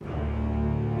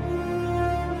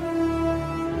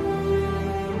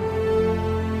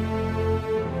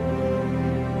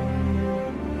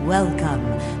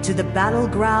Welcome to the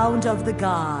battleground of the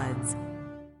gods.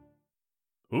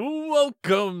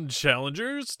 Welcome,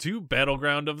 challengers, to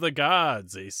Battleground of the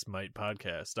Gods, a Smite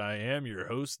podcast. I am your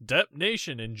host, Dep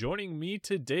Nation, and joining me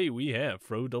today we have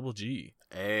Fro Double G.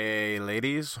 Hey,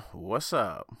 ladies, what's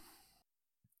up?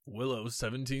 Willow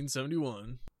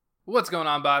 1771. What's going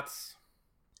on, bots?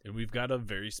 And we've got a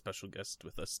very special guest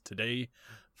with us today,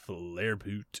 Flare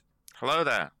Boot. Hello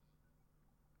there.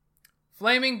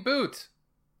 Flaming Boot.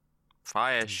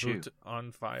 Fire shoe. Boot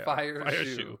on fire. Fire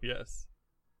shoe. Yes.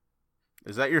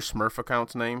 Is that your Smurf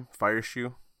account's name? Fire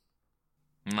Shoe?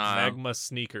 No. Magma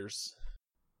Sneakers.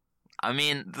 I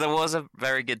mean, there was a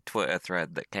very good Twitter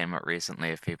thread that came up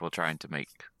recently of people trying to make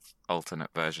alternate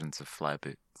versions of Flare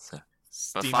Boot. So.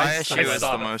 But Steam- Fire I Shoe is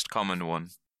saw the that. most common one.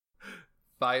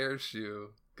 Fire shoe.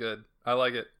 Good. I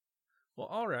like it. Well,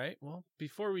 all right. Well,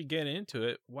 before we get into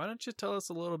it, why don't you tell us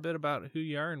a little bit about who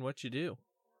you are and what you do?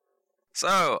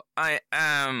 So, I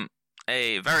am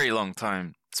a very long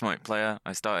time Smite player.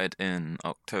 I started in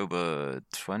October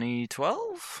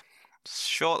 2012,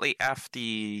 shortly after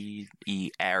the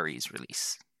Ares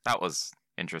release. That was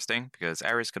interesting, because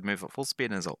Ares could move at full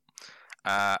speed in his ult.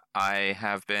 I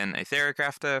have been a theory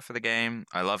crafter for the game.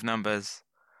 I love numbers.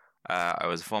 I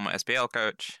was a former SPL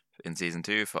coach in Season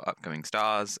 2 for Upcoming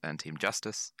Stars and Team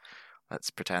Justice. Let's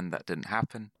pretend that didn't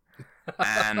happen.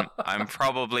 And I'm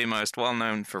probably most well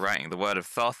known for writing the Word of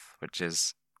Thoth, which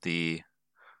is the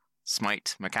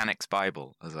Smite Mechanics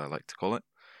Bible, as I like to call it.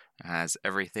 It has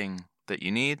everything that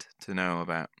you need to know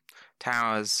about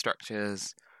towers,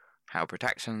 structures, how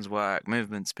protections work,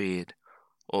 movement speed,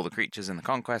 all the creatures in the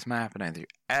Conquest map, and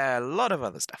a lot of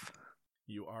other stuff.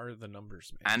 You are the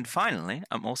numbers man. And finally,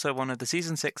 I'm also one of the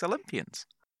Season 6 Olympians.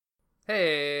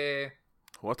 Hey.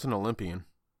 What's an Olympian?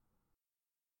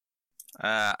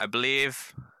 I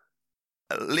believe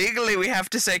legally we have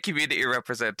to say community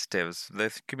representatives.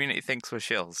 The community thinks we're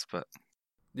shills, but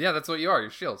Yeah, that's what you are. You're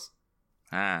shields.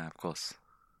 of course.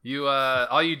 You,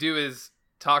 all you do is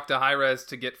talk to Hi-Rez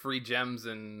to get free gems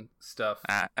and stuff,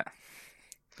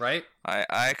 right?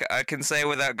 I can say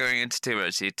without going into too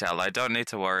much detail, I don't need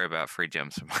to worry about free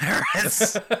gems from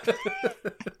IRS.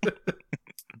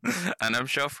 And I'm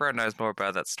sure Fred knows more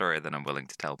about that story than I'm willing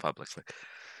to tell publicly.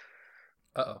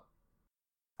 Uh-oh.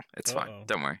 It's Uh-oh. fine.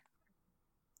 Don't worry.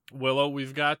 Willow,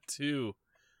 we've got two.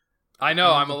 I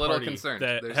know, I'm a the little party concerned.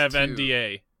 That There's have two.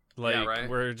 NDA. Like, Yeah, right?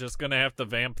 we're just going to have to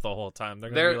vamp the whole time. They're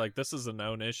going to They're- be like, this is a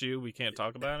known issue. We can't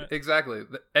talk about it. Exactly.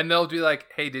 And they'll be like,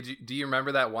 hey, do you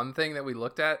remember that one thing that we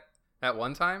looked at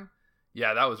one time?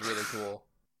 Yeah, that was really cool.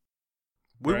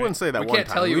 We Right. wouldn't say that We one can't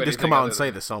time. tell you We just anything come out other and say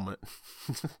than- the summit.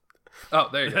 Oh,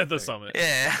 there you go. At the There you go. summit.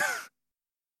 Yeah.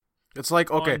 It's like,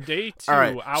 okay, On day 2, all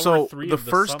right. hour So 3 the of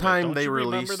the first summit, time don't they you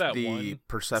remember released that the one?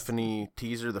 Persephone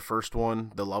teaser, the first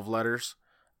one, the love letters,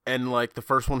 and like the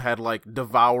first one had like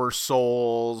Devour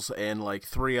Souls and like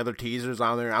 3 other teasers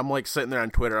on there. I'm like sitting there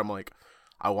on Twitter. I'm like,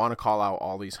 I want to call out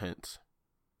all these hints.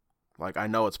 Like, I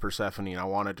know it's Persephone, and I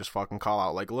want to just fucking call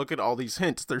out, like, look at all these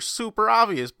hints. They're super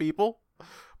obvious, people.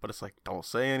 But it's like, don't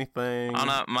say anything. Oh,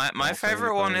 no, my Don't say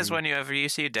favorite one is anything. whenever you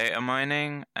see data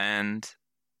mining and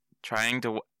trying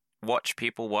to watch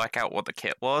people work out what the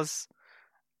kit was,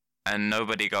 and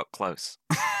nobody got close.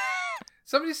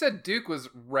 Somebody said Duke was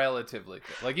relatively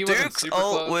good. Like, he wasn't Duke's super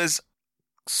ult close. was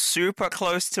super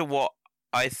close to what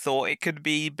I thought it could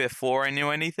be before I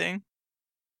knew anything.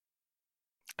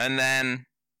 And then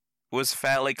was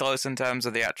fairly close in terms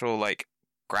of the actual, like,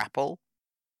 grapple.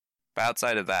 But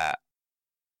outside of that,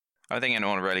 I don't think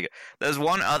anyone really good. There's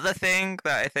one other thing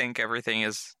that I think everything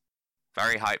is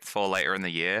very hyped for later in the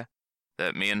year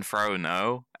that me and Fro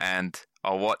know and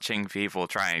are watching people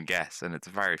try and guess, and it's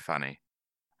very funny.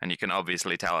 And you can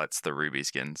obviously tell it's the Ruby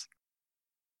skins.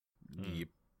 Yep.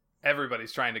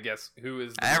 Everybody's trying to guess who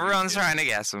is the Everyone's Ruby trying to kid.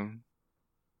 guess them.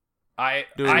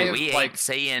 Dude. I have, We ain't like,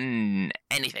 saying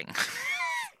anything.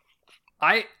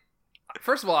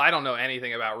 First of all, I don't know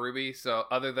anything about Ruby, so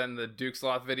other than the Duke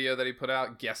Sloth video that he put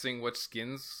out guessing which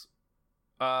skins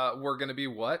were going to be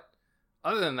what,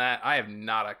 other than that, I have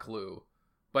not a clue.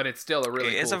 But it's still a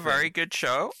really It is cool a very thing. good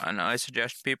show, and I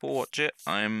suggest people watch it.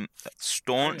 I'm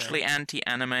staunchly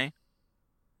anti-anime,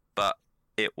 but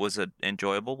it was an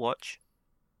enjoyable watch.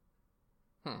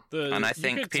 And I You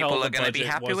think could people tell are the gonna be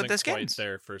budget happy with wasn't the skins. quite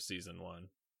there for season 1.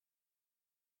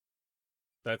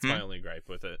 That's my only gripe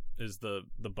with it, is the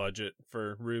budget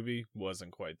for Ruby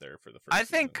wasn't quite there for the first I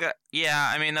season. think,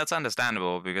 yeah, I mean, that's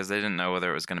understandable because they didn't know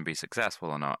whether it was going to be successful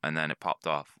or not, and then it popped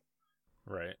off.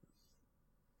 Right.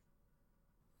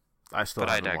 I still But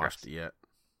I haven't digress. watched it yet.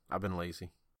 I've been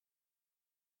lazy.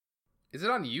 Is it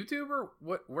on YouTube or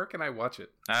what? Where can I watch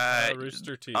it?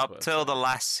 Rooster Teeth. Up till the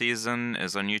last season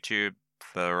is on YouTube.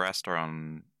 The rest are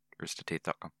on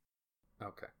roosterteeth.com.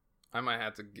 Okay, I might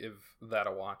have to give that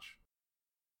a watch.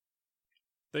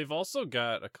 They've also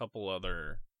got a couple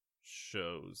other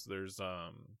shows. There's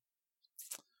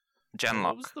Genlock.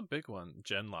 What was the big one?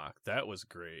 Genlock. That was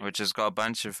great. Which has got a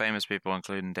bunch of famous people,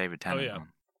 including David Tennant. Oh, yeah. on.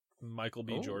 Michael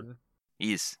B. Oh. Jordan.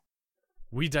 Yes.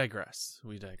 We digress.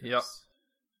 Yep.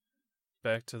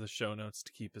 Back to the show notes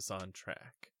to keep us on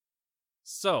track.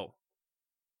 So,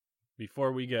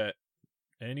 before we get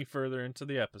any further into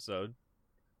the episode,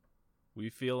 we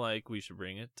feel like we should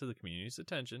bring it to the community's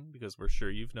attention because we're sure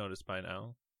you've noticed by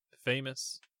now.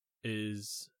 Famous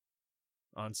is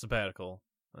on sabbatical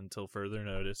until further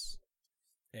notice,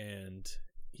 and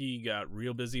he got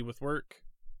real busy with work,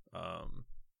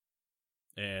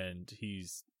 and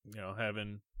he's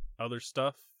having other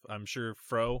stuff. I'm sure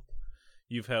Fro,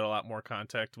 you've had a lot more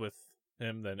contact with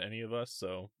him than any of us,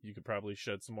 so you could probably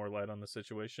shed some more light on the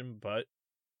situation. But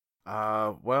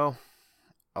well,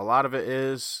 a lot of it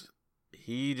is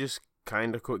he just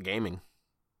kind of quit gaming.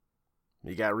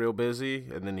 He got real busy,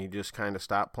 and then he just kind of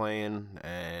stopped playing,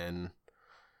 and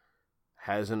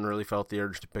hasn't really felt the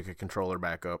urge to pick a controller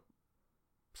back up.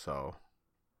 So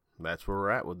that's where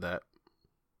we're at with that.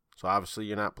 So obviously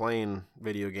you're not playing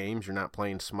video games, you're not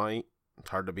playing Smite. It's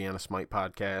hard to be on a Smite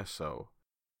podcast, so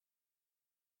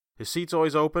his seat's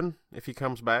always open if he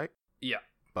comes back. Yeah.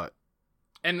 But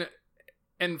And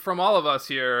from all of us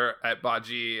here at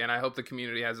Baji, and I hope the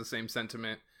community has the same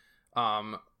sentiment,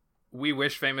 we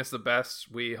wish Famous the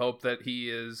best. We hope that he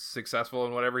is successful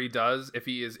in whatever he does. If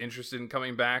he is interested in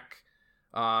coming back,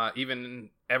 even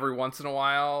every once in a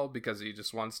while, because he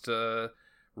just wants to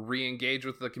re-engage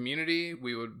with the community,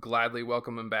 we would gladly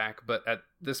welcome him back. But at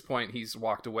this point, he's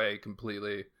walked away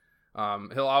completely.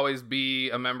 He'll always be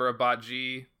a member of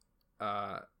Baji,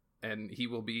 and he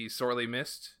will be sorely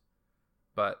missed.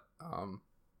 But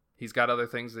he's got other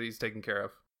things that he's taken care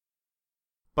of.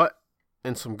 But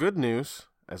in some good news,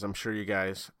 as I'm sure you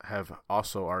guys have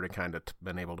also already kind of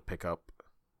been able to pick up,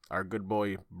 our good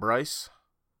boy Bryce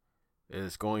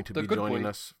is going to be joining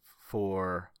us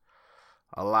for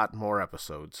a lot more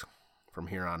episodes from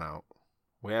here on out.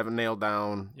 We haven't nailed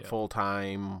down full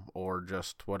time or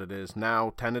just what it is.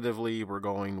 Now, tentatively, we're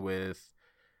going with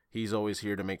he's always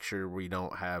here to make sure we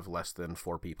don't have less than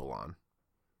 4 people on.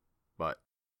 But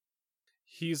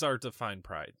he's our defined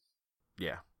pride.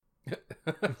 Yeah.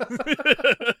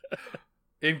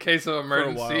 In case of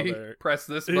emergency, press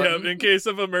this button. Yeah, in case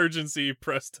of emergency,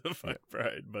 press Defined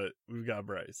Pride. But we've got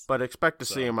Bryce. But expect to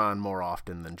see him on more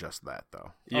often than just that,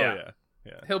 though. Yeah. Oh,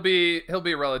 yeah. He'll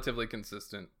be relatively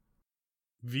consistent.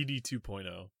 VD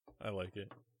 2.0. I like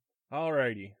it.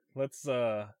 Alrighty. Let's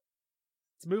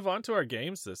move on to our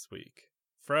games this week.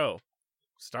 Fro,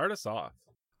 start us off.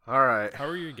 All right. How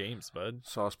are your games, bud?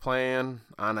 So I was playing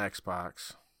on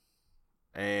Xbox,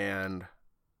 and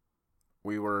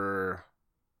we were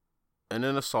in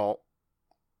an assault,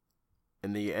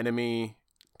 and one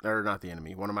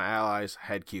of my allies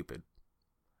had Cupid.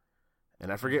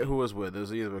 And I forget who was with. It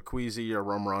was either a Queasy or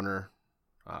Rum Runner.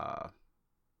 I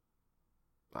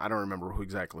don't remember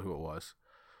exactly who it was.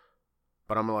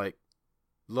 But I'm like,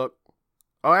 look.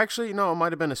 Oh, actually, no, it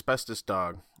might have been Asbestos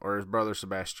Dog or his brother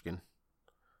Sebastian.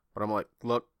 But I'm like,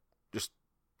 look, just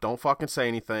don't fucking say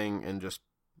anything and just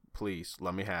please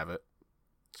let me have it.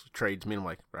 So trades me. I'm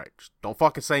like, right, just don't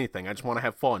fucking say anything. I just want to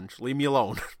have fun. Just leave me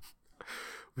alone.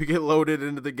 We get loaded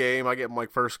into the game. I get my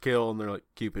first kill, and they're like,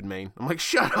 Cupid main. I'm like,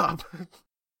 shut up.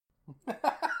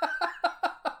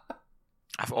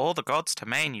 Of all the gods to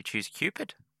main, you choose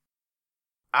Cupid?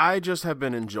 I just have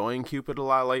been enjoying Cupid a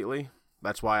lot lately.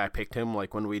 That's why I picked him,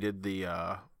 like when we did the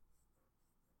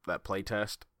that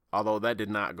playtest. Although that did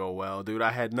not go well. Dude,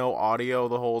 I had no audio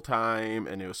the whole time,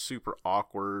 and it was super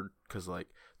awkward, because like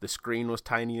the screen was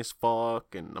tiny as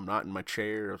fuck, and I'm not in my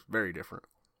chair. It was very different.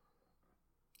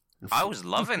 I was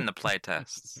loving the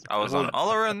playtests. I was on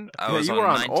Oloran. I was you on were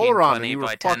on 1920 Oloran,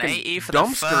 by 1080 for the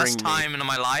first time in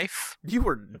my life. You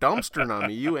were dumpstering on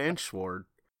me, you and Schward.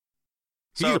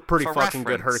 He's So, a pretty for fucking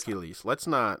good reference, Hercules. Let's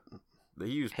not...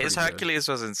 He was His pretty good. Hercules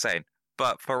was insane.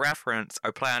 But for reference, I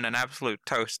play on an absolute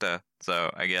toaster,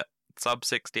 so I get sub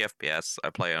 60 FPS. I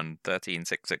play on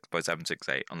 1366 by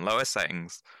 768 on lowest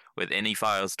settings with INI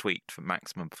files tweaked for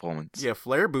maximum performance. Yeah,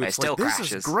 Flare Boots, still like, this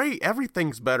crashes. is great.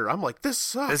 Everything's better. I'm like, this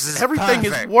sucks. This is Everything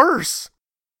perfect. is worse.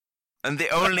 And the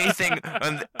only thing,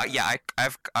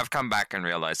 I've come back and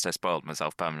realized I spoiled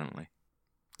myself permanently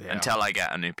Yeah. until I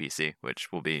get a new PC,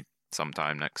 which will be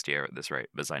sometime next year at this rate,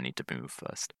 because I need to move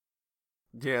first.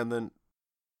 Yeah, and then...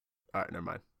 Alright, never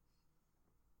mind.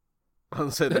 I was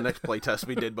gonna say the next playtest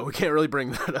we did, but we can't really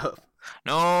bring that up.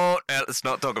 No, let's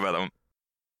not talk about that one.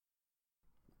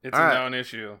 It's All a right. known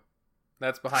issue.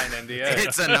 That's behind NDA.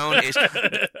 It's a known issue.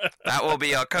 That will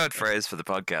be our code phrase for the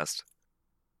podcast.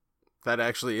 That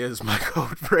actually is my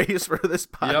code phrase for this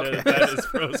podcast. Yeah, that is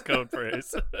Fro's code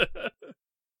phrase.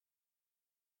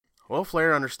 Well,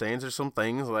 Flair understands there's some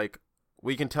things like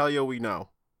we can tell you we know.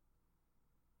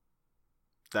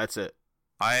 That's it.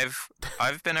 I've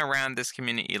been around this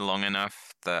community long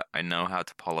enough that I know how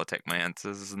to politic my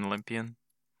answers as an Olympian.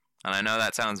 And I know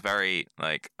that sounds very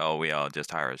like, oh, we are just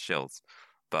hire as shills.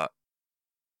 But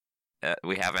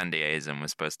we have NDAs and we're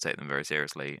supposed to take them very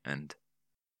seriously. And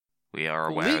we are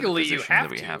aware Legally, of the you position have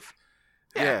that we to. have.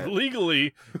 Yeah.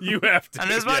 Legally, you have to.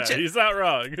 And as much- he's not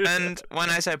wrong. And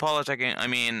when I say politicking, I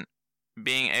mean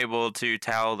being able to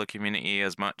tell the community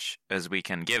as much as we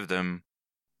can give them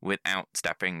without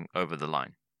stepping over the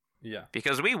line. Yeah.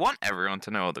 Because we want everyone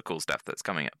to know all the cool stuff that's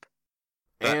coming up.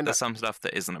 But And there's some stuff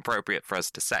that isn't appropriate for us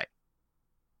to say.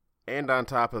 And on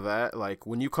top of that, like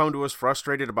when you come to us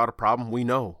frustrated about a problem, we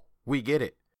know. We get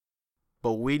it.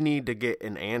 But we need to get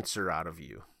an answer out of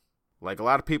you. Like a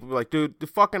lot of people be like, dude,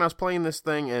 fucking I was playing this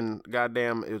thing and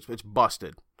goddamn it's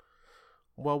busted.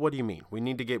 Well, what do you mean? We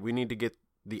need to get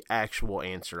the actual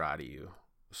answer out of you.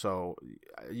 So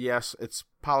yes, it's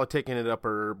politicking it up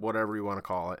or whatever you want to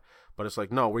call it. But it's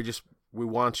like, no, we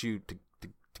want you to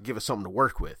give us something to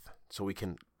work with so we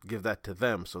can give that to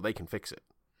them so they can fix it.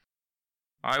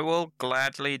 I will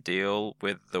gladly deal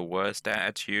with the worst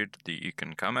attitude that you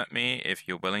can come at me if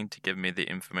you're willing to give me the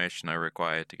information I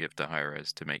require to give to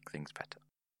hires to make things better.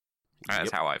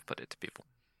 That's Yep. how I've put it to people.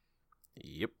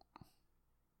 Yep.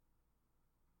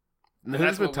 And There's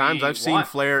that's been what times we I've seen want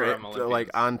Flair from like Olympians.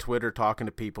 on Twitter talking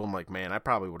to people. I'm like, man, I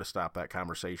probably would have stopped that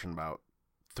conversation about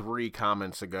 3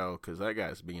 comments ago because that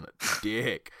guy's being a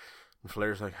dick. And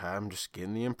Flair's like, I'm just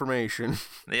getting the information.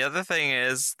 The other thing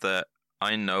is that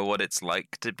I know what it's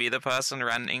like to be the person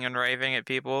ranting and raving at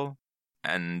people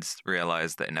and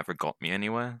realize that it never got me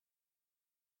anywhere.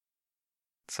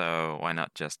 So why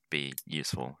not just be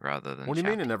useful rather than What do you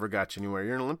mean it shouting? never got you anywhere?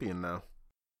 You're an Olympian now.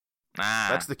 Ah,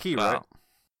 That's the key, well, right?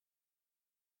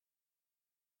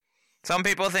 Some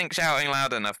people think shouting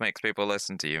loud enough makes people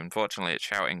listen to you. Unfortunately, it's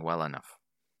shouting well enough.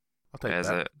 I'll take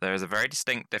that. There's a very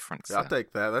distinct difference I'll there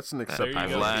take that. That's an that There you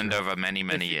acceptable. go. I've learned over many,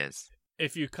 many If you- years.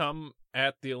 If you come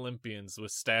at the Olympians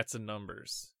with stats and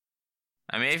numbers,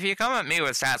 I mean, if you come at me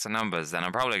with stats and numbers, then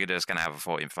I'm probably just going to have a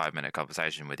 45-minute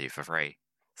conversation with you for free.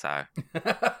 So,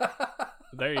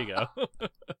 there you go.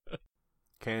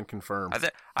 Can confirm. I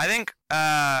think,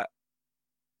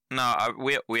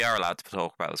 we are allowed to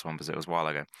talk about this one because it was a while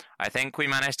ago. I think we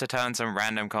managed to turn some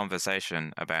random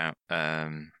conversation about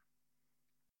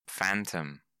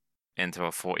Phantom into a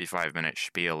 45-minute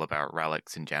spiel about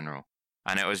relics in general.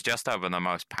 And it was just over the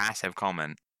most passive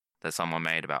comment that someone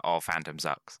made about, oh, Phantom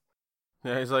sucks.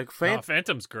 Yeah, he's like, No,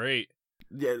 Phantom's great.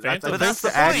 Yeah, Phantom- I But think that's the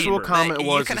the actual point. comment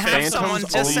was you can have Phantom's someone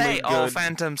just only say, "Oh, good-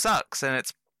 Phantom sucks," and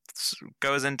it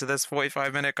goes into this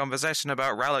 45-minute conversation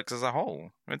about relics as a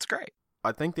whole. It's great.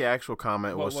 I think the actual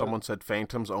comment What- was what- someone said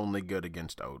Phantom's only good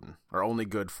against Odin, or only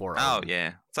good for Oh Odin.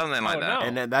 yeah, something like Oh, that. no.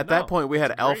 And then at No, that point, we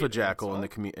had it's Alpha great, Jackal in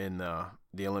it's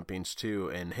the Olympians too,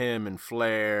 and him and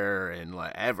Flair and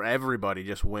like everybody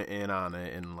just went in on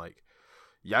it, and like,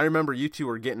 yeah, I remember you two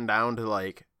were getting down to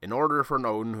like, in order for an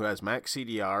Odin who has max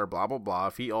CDR, blah blah blah,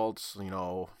 if he ults,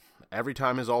 every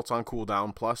time his ult's on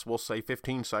cooldown, plus we'll say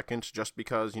 15 seconds, just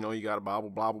because you got a blah blah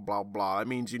blah blah blah blah. That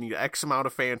means you need X amount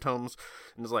of Phantoms,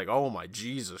 and it's like, oh my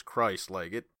Jesus Christ,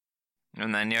 like it.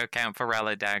 And then you account for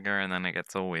Rally Dagger, and then it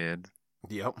gets all weird.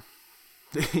 Yep.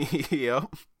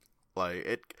 Yep.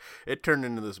 Like it turned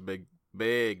into this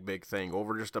big thing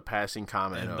over just a passing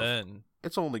comment And of then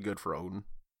it's only good for Odin.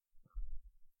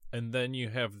 you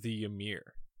have the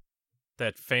Ymir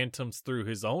that phantoms through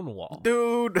his own wall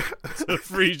Dude, to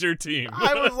freeze your team.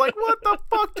 I was like, what the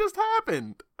fuck just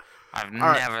happened? I've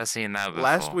right. never seen that before.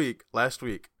 Last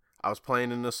week, I was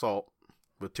playing an assault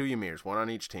with 2 Ymirs, one on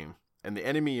each team, and the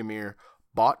enemy Ymir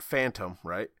bought Phantom,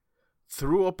 right?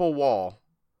 Threw up a wall,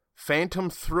 Phantom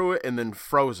threw it and then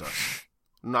froze us.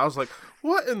 And I was like,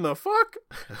 what in the fuck?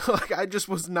 Like, I just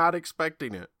was not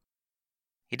expecting it.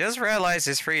 He does realize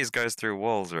his freeze goes through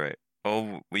walls, right?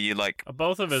 Or were you like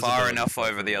Both of his far abilities enough go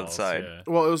over through the other walls, side? yeah.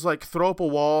 Well, it was like throw up a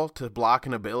wall to block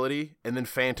an ability, and then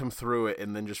Phantom threw it,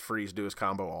 and then just freeze, do his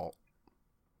combo ult.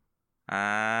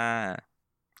 Ah.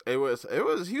 He was I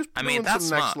doing mean, that's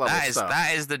some next smart. level stuff.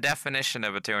 That is the definition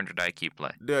of a 200 IQ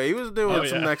play. Dude, he was doing Oh,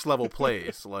 some yeah. next level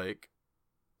plays. Like,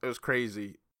 it was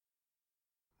crazy.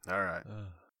 All right.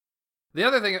 The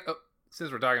other thing,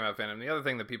 since we're talking about Phantom, the other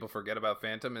thing that people forget about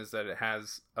Phantom is that it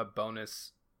has a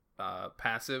bonus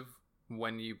passive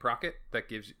when you proc it that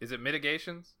gives you, is it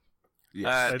mitigations? Yes.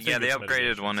 I think Yeah, the it's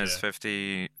upgraded one is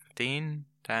mitigations, 15,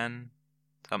 10,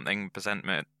 something percent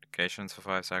mitigations for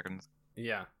 5 seconds.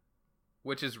 Yeah.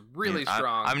 Which is really Yeah,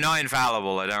 strong. I'm not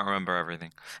infallible. I don't remember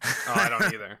everything. Oh, I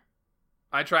don't either.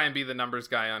 I try and be the numbers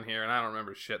guy on here, and I don't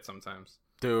remember shit sometimes.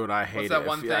 Dude, I hate that it.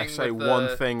 one If I thing say with one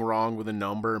the- thing wrong with a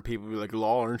number and people be like,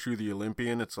 lol, aren't you the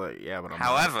Olympian? It's like, yeah, but I'm not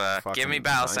However, give me fucking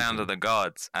Battle Sound 19. of the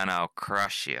Gods, and I'll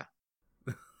crush you.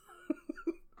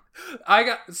 I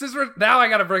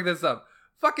gotta bring this up.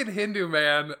 Fucking Hindu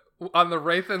man on the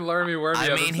Wraith and Lermy Wormy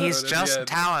I mean, he's episode at the just end.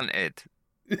 talented.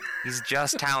 He's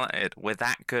just talented. We're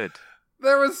that good.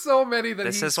 There was so many that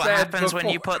This he is what said happens when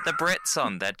you before. put the Brits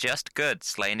on. They're just good.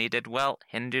 Slaney did well.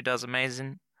 Hindu does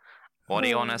amazing. What do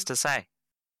you want us to say?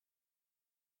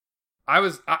 I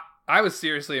was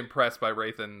seriously impressed by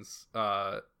Wraithen's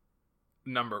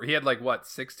number. He had like what,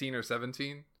 16 or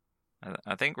 17?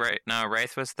 I think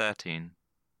Wraith was 13.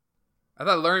 I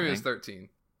thought Lermy was think. 13.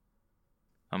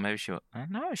 Or maybe she was...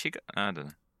 No, she got... I don't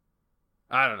know.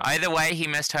 I don't know. Either way, he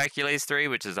missed Hercules 3,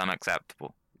 which is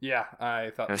unacceptable. Yeah,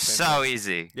 I thought It the was same so thing.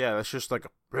 easy. Yeah, that's just like a...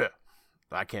 bleh.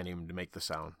 I can't even make the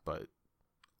sound, but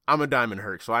I'm a Diamond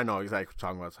Herc, so I know exactly what I'm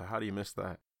talking about. So how do you miss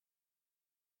that?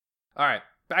 All right,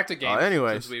 back to games.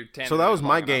 Anyways, since we've so that was tangent my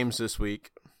long enough. games this week.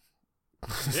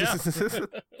 Yeah.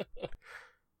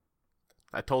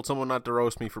 I told someone not to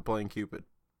roast me for playing Cupid.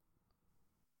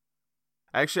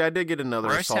 Actually, I did get another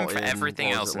Roast him assault for in, everything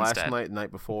what was else it, last instead. night, the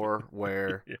night before,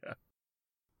 where Yeah.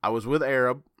 I was with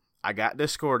Arab. I got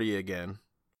Discordia again.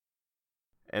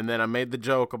 And then I made the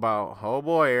joke about, oh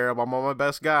boy, Arab, I'm on my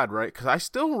best god, right? Because I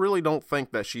still really don't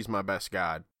think that she's my best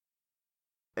god.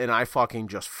 And I fucking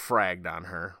just fragged on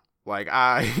her. Like,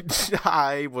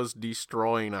 I was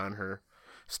destroying on her.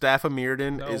 Staff of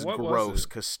Mirrodin No, is what was gross it?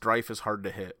 because Strife is hard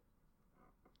to hit.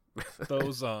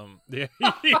 Those yeah,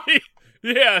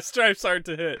 yeah, Stripe's hard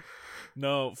to hit.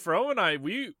 No, Fro and I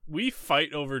we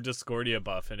fight over Discordia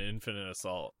buff and Infinite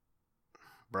Assault.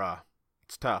 Bruh,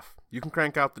 it's tough. You can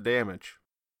crank out the damage.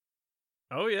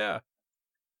 Oh yeah.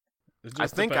 It I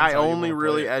just think depends I how you only wanna play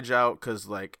really it. edge out because,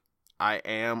 like, I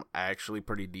am actually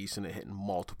pretty decent at hitting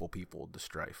multiple people with the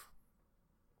Strife.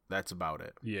 That's about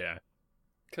it. Yeah.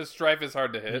 Because Strife is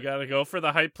hard to You hit. gotta go for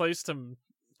the high place to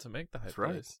make the high That's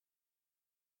right. place.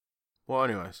 Well,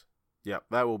 anyways, yep,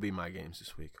 that will be my games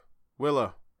this week.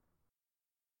 Willow.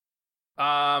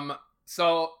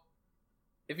 So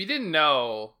if you didn't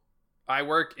know, I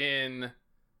work in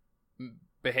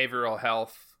behavioral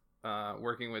health,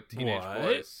 working with teenage What?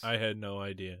 boys. I had no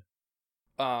idea.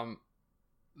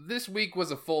 This week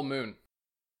was a full moon.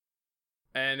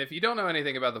 And if you don't know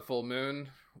anything about the full moon,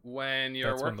 when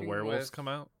you're That's when working the werewolves with... come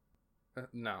out.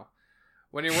 No.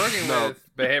 When you're working No. with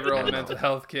behavioral and No. mental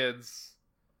health kids,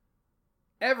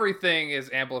 everything is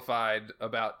amplified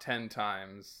about 10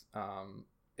 times.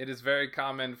 It is very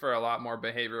common for a lot more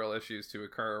behavioral issues to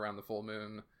occur around the full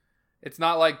moon. It's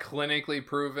not like clinically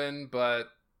proven, but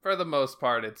for the most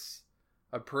part, it's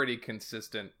a pretty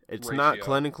consistent It's ratio. not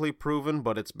clinically proven,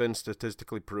 but it's been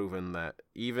statistically proven that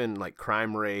even, like,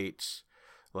 crime rates,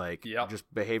 like, Yep.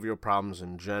 just behavioral problems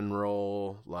in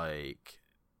general, like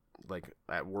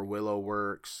at where Willow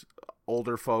works,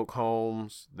 older folk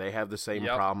homes, they have the same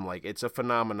Yep. problem. Like, it's a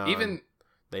phenomenon. Even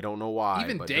they don't know why.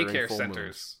 even but during daycare full moons-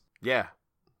 centers. Yeah.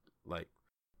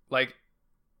 Like,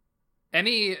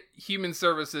 any human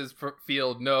services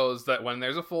field knows that when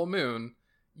there's a full moon,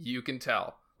 you can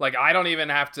tell. Like, I don't even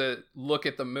have to look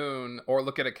at the moon or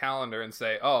look at a calendar and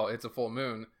say, oh, it's a full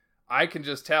moon. I can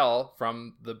just tell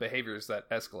from the behaviors that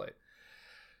escalate.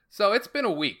 So it's been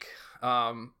a week.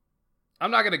 I'm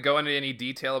not going to go into any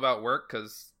detail about work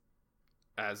because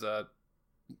as a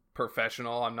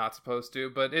professional, I'm not supposed to,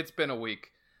 but it's been a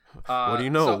week. What do you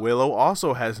know? so- Willow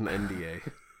also has an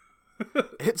NDA.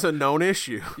 It's a known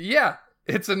issue. Yeah,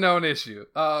 it's a known issue.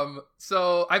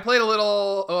 So I played a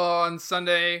little on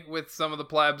Sunday with some of the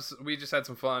plebs. We just had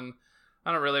some fun.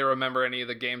 I don't really remember any of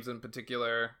the games in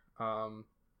particular.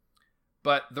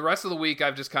 But the rest of the week,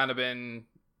 I've just kind of been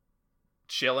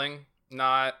chilling.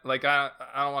 Not like I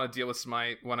don't want to deal with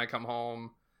Smite when I come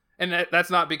home, and that's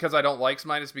not because I don't like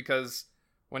Smite. It's because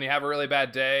when you have a really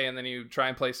bad day and then you try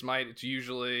and play Smite, it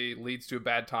usually leads to a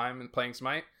bad time in playing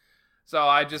Smite. So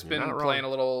I've just You're been not wrong. playing a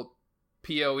little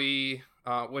PoE,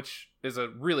 which is a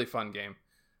really fun game.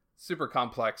 Super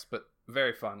complex, but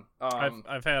very fun.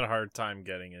 I've had a hard time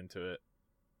getting into it.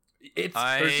 It's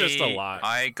There's just a lot.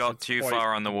 I got It's too quite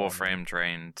far on the long. Warframe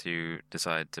train to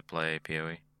decide to play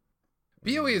PoE.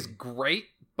 PoE is great,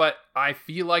 but I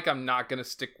feel like I'm not going to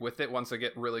stick with it once I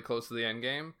get really close to the end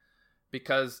game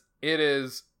because it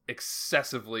is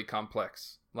excessively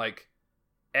complex. Like,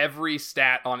 every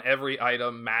stat on every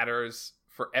item matters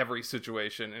for every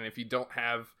situation, and if you don't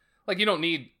have, like, you don't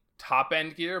need top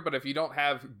end gear, but if you don't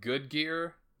have good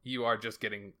gear, you are just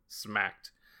getting smacked.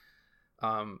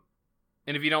 And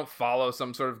if you don't follow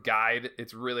some sort of guide,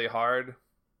 it's really hard.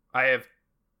 I have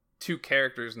 2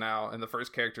 characters now, and the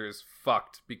first character is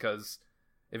fucked because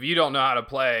if you don't know how to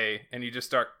play and you just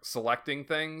start selecting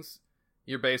things,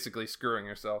 you're basically screwing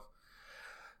yourself.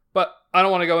 But I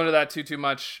don't want to go into that too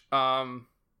much.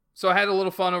 So I had a little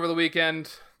fun over the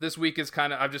weekend. This week is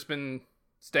I've just been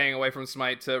staying away from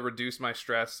Smite to reduce my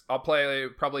stress. I'll play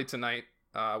probably tonight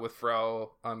with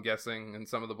Fro, I'm guessing, and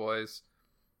some of the boys.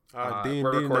 D&D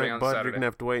we're recording night, on but Saturday. you're gonna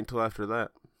have to wait until after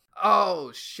that.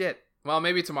 Oh shit! Well,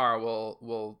 maybe tomorrow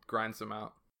we'll grind some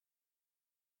out.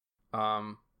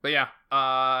 But yeah.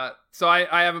 So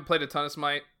I haven't played a ton of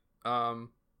Smite. Yeah,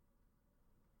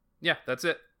 that's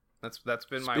it. That's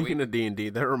been my week. Speaking of D&D,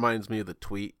 that reminds me of the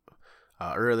tweet.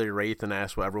 Earlier, Rathan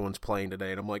asked what everyone's playing today,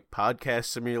 and I'm like, Podcast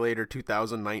Simulator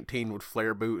 2019 with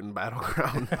Flare Boot and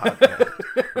Battleground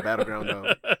podcast. Battleground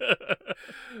Dome.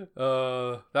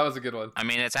 That was a good one. I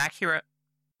mean, it's accurate.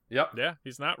 Yep. Yeah,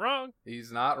 he's not wrong.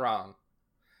 He's not wrong.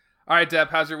 All right, Deb,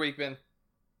 how's your week been?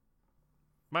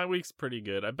 My week's pretty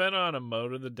good. I've been on a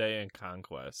mode of the day and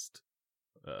conquest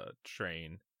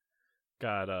train.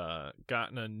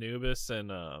 Gotten Anubis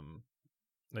and I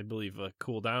believe a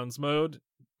cooldowns mode.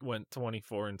 Went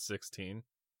 24 and 16.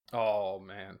 Oh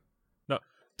man. No,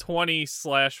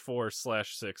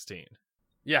 20/4/16.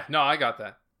 Yeah, no, I got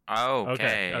that.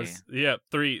 Okay. Three Yeah,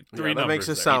 that numbers makes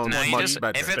it there. sound No, you much just,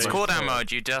 better. if it's Much cooldown better.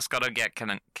 mode, you just gotta get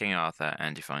King Arthur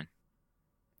and you're fine.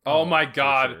 Oh my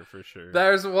god. For sure.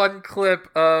 There's one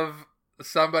clip of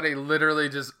somebody literally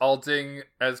just alting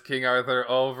as King Arthur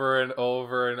over and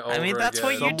over and over I mean, that's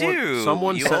again. what you do.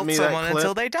 Someone You sent hold me someone that clip,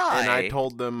 until they die. and I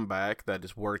told them back that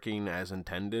it's working as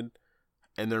intended,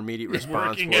 and their immediate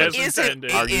response Working was, as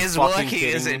intended. Are It you is fucking working as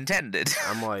kidding me? intended.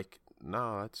 I'm like,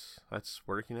 no, that's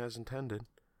working as intended.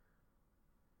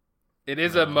 It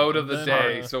is a mode of the then,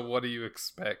 day, so what do you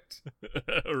expect?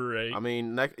 Right. I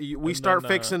mean, we And start then,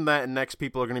 fixing that, and next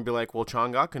people are going to be like, well,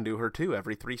 Chang'e can do her too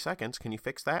every 3 seconds. Can you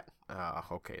fix that?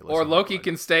 Okay. Or listen, Loki bud.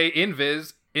 can stay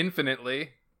invis infinitely.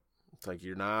 It's like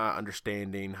you're not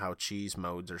understanding how cheese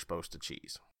modes are supposed to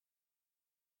cheese.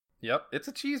 Yep, it's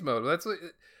a cheese mode. That's what,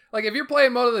 like, if you're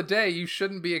playing mode of the day, you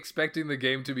shouldn't be expecting the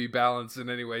game to be balanced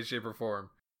in any way, shape, or form.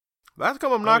 That's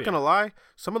come. I'm not yeah. gonna lie.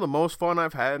 Some of the most fun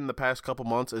I've had in the past couple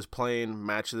months is playing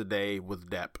Match of the Day with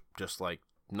Depp. Just like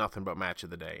nothing but Match of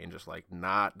the Day, and just like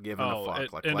not giving a fuck.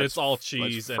 and, Like, and let's- it's all let's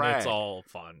cheese and frag. it's all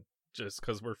fun. Just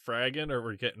because we're fragging or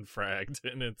we're getting fragged,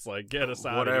 and it's like, get us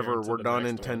out Whatever. of here. We're done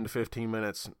in 10 to 15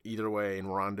 minutes either way, and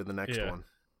we're on to the next Yeah. one.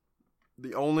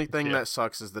 The only thing Yeah. that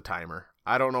sucks is the timer.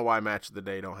 I don't know why Match of the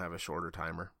Day don't have a shorter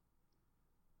timer.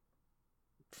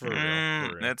 For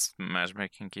real. It's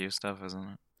matchmaking queue stuff, isn't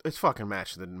it? It's fucking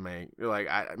Match of the Day.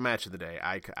 Match of the Day.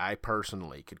 I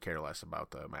personally could care less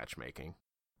about the matchmaking.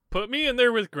 Put me in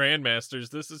there with Grandmasters.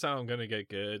 This is how I'm gonna get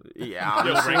good. Yeah, Yo,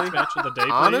 honestly, ranked match of the day,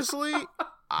 please. honestly,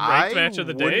 I match of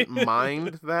the day? wouldn't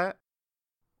mind that.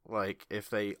 Like, if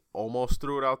they almost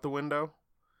threw it out the window.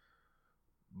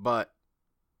 But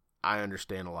I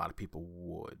understand a lot of people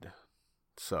would.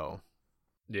 So,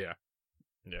 Yeah.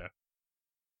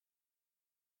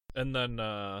 And then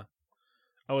I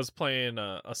was playing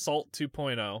Assault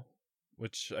 2.0,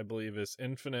 which I believe is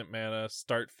infinite mana,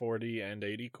 start 40 and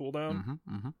 80 cooldown.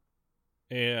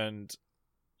 And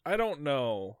I don't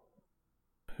know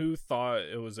who thought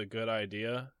it was a good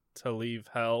idea to leave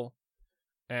Hell,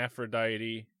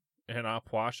 Aphrodite, and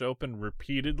Opwash open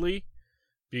repeatedly,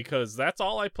 because that's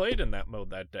all I played in that mode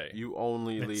that day. You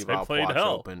only Yes, leave I played Outwatch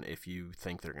Hell. open if you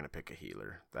think they're going to pick a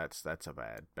healer. That's a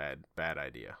bad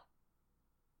idea.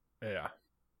 Yeah.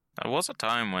 There was a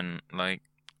time when, like,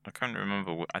 I can't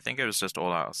remember. I think it was just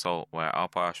All Out Assault where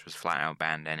Alpash was flat out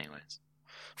banned anyways.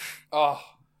 Oh,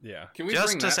 Yeah. can we Just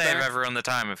bring to that save back? everyone the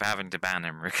time of having to ban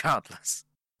him regardless.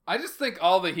 I just think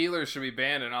all the healers should be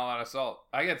banned in All Out Assault.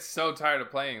 I get so tired of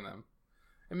playing them.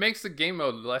 It makes the game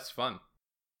mode less fun.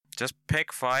 Just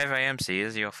pick 5 AMC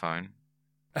as your phone.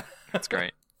 That's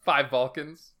great. 5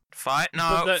 Vulcans.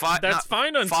 That's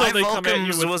fine until 5 they come at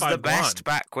you Vulcans with was 5 the best Blonde.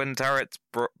 back when turrets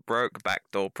broke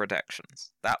backdoor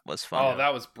protections. That was fun. Oh,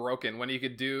 that was broken. When you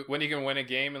can win a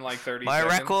game in like 30 My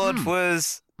seconds. record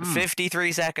was Hmm.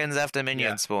 53 seconds after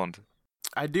minions Yeah. spawned.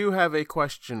 I do have a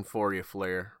question for you,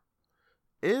 Flair.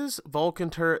 Is Vulcan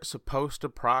Turret supposed to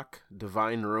proc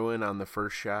Divine Ruin on the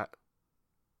first shot?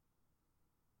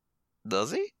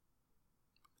 Does he?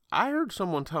 I heard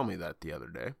someone tell me that the other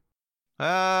day.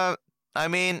 I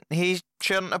mean, he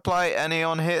shouldn't apply any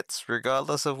on hits,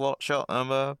 regardless of what shot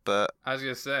number, but I was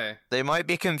gonna say. they might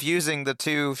be confusing the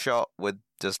 2-shot with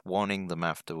just warning them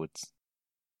afterwards.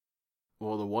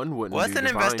 Well, the one wouldn't Worth be an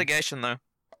defined. investigation, though.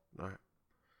 All right.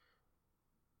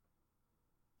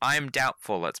 I'm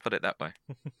doubtful, let's put it that way.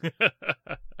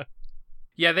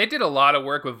 Yeah, they did a lot of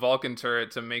work with Vulcan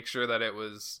turret to make sure that it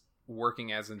was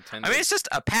working as intended. I mean, it's just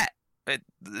a pet.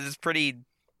 It's pretty,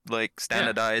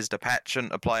 standardized. A pet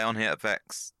shouldn't apply on hit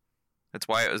effects. That's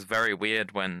why it was very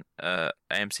weird when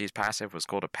AMC's passive was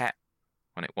called a pet,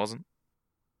 when it wasn't.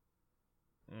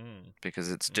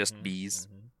 Because it's just bees.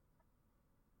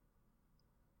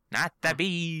 Not the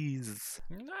bees!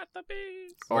 Not the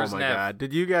bees. Oh Where's my Nev? god!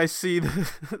 Did you guys see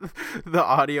the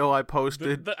audio I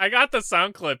posted? I got the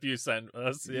sound clip you sent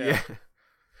us. Yeah.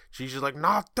 She's just like,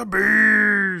 not the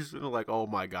bees. And I'm like, oh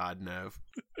my god, Nev.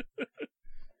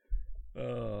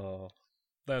 Oh,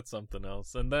 that's something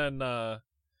else. And then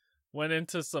went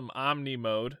into some Omni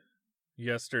mode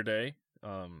yesterday.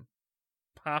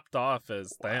 Popped off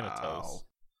as Thanatos. Wow.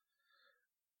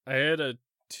 I had a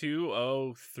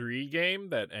 2-0-3 game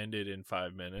that ended in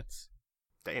 5 minutes.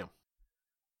 Damn.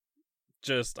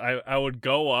 Just I would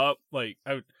go up like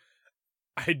I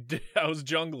was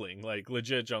jungling, like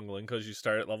legit jungling, because you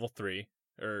start at level 3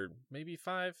 or maybe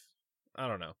 5. I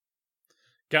don't know.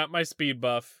 Got my speed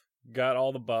buff, got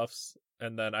all the buffs,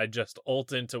 and then I just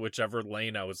ult into whichever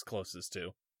lane I was closest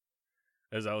to,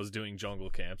 as I was doing jungle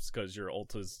camps, because your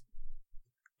ult is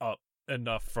up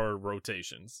enough for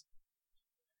rotations.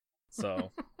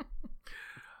 So,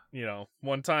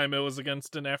 one time it was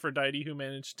against an Aphrodite who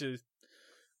managed to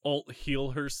ult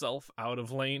heal herself out of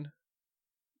lane.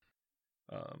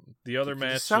 The other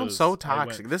match sounds so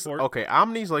toxic.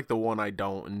 Omni's like the one I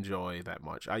don't enjoy that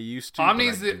much. I used to.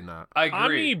 Omni's but I do not. I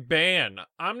agree.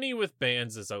 Omni with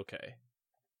bans is okay.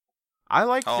 I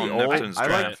like Oh, the old. Neptune's I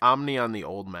like draft. Omni on the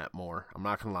old map more. I'm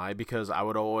not gonna lie, because I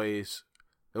would always.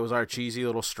 It was our cheesy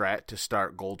little strat to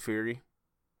start Gold Fury,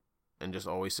 and just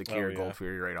always secure Gold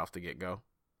Fury right off the get go.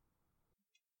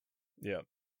 Yep.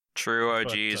 True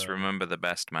But, OGs remember the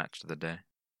best match of the day.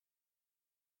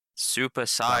 Super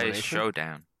Size Domination?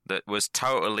 Showdown. That was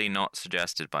totally not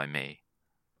suggested by me.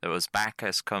 There was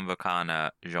Bacchus,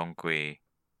 Convocana, Jonqui.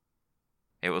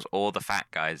 It was all the fat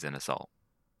guys in Assault.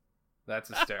 That's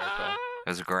hysterical. It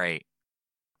was great.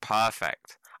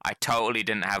 Perfect. I totally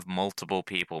didn't have multiple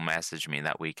people message me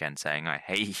that weekend saying I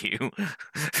hate you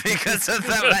because of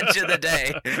that match of the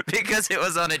day, because it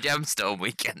was on a Gemstone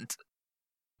weekend.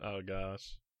 Oh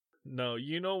gosh. No,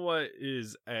 you know what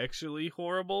is actually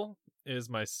horrible is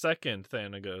my second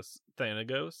Thanatos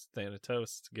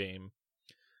game,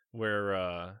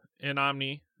 where in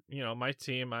Omni, my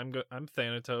team, I'm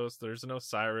Thanatos. There's an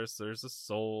Osiris, there's a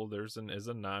Soul, there's an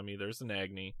Izanami, there's an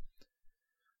Agni.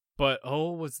 But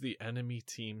was the enemy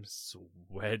team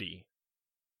sweaty?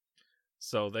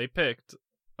 So they picked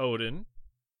Odin,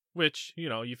 which,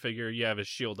 you figure you have his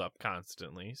shield up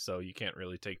constantly, so you can't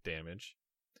really take damage.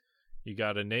 You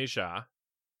got a Neja.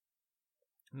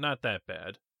 Not that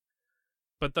bad.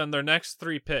 But then their next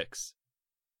 3 picks: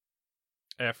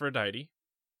 Aphrodite,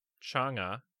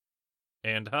 Chang'e,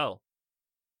 and Hel.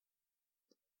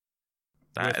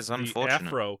 That With is unfortunate. The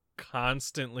Afro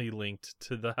constantly linked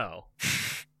to the Hel.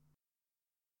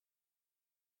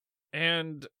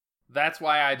 And That's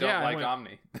why I don't Yeah, I like went-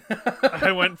 Omni.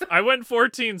 I went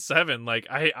 14-7. Like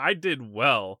I did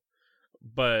well,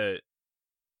 but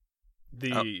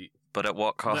But at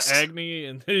what cost? the Agni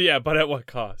and but at what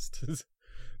cost?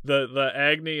 the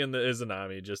Agni and the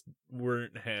Izanami just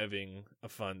weren't having a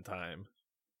fun time,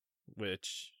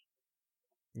 which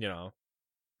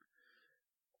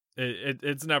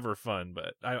it's never fun,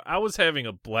 but I was having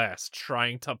a blast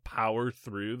trying to power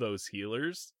through those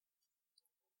healers.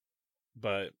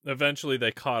 But eventually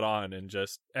they caught on and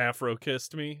just Afro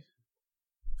kissed me.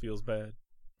 Feels bad.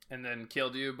 And then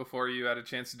killed you before you had a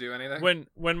chance to do anything?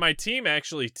 When my team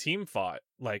actually team fought,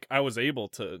 I was able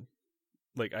to,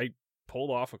 I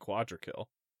pulled off a quadra kill.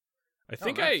 I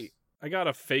think nice. I got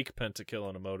a fake pentakill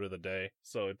on a mode of the day,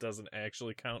 so it doesn't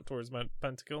actually count towards my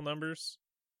pentakill numbers.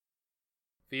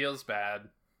 Feels bad.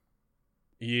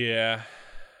 Yeah.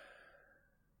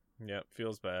 Yep,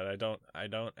 feels bad. I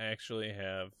don't actually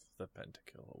have the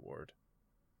pentakill award.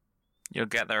 You'll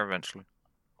get there eventually.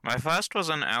 My first was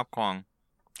an Alquang.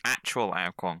 Actual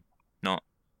Alquang. Not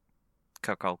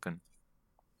Kukulkan.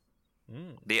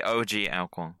 The OG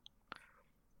Alquang.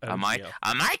 A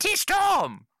mighty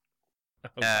storm!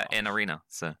 In Arena,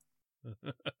 so.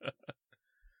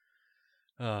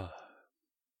 But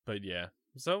yeah.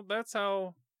 So that's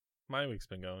how my week's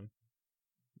been going.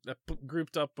 I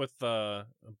grouped up with a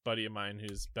buddy of mine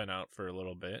who's been out for a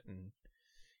little bit, and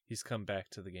he's come back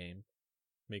to the game.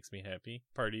 Makes me happy.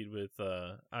 Partied with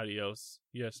Adios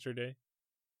yesterday.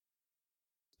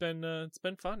 It's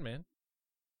been fun, man.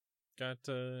 Got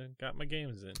my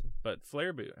games in. But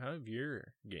Flare Boot, how have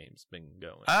your games been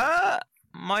going?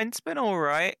 Mine's been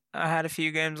alright. I had a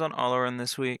few games on Oloron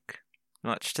this week,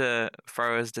 much to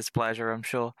Froa's displeasure, I'm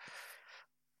sure,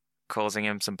 causing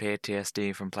him some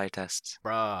PTSD from playtests.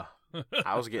 Bruh,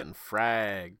 I was getting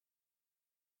fragged.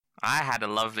 I had a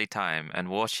lovely time, and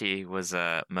Washi was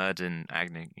murdering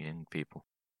Agnian people.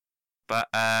 But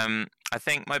I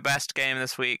think my best game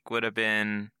this week would have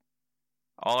been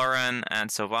Oloron and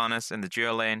Sylvanas in the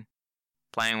duo lane,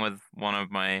 playing with one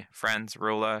of my friends,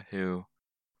 Ruler, who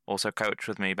also coached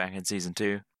with me back in Season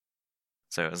 2.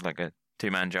 So it was like a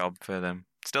 2-man job for them.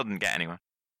 Still didn't get anywhere.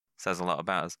 Says a lot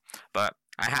about us. But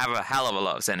I have a hell of a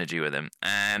lot of synergy with him.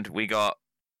 And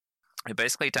it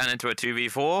basically turned into a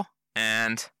 2v4,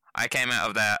 and I came out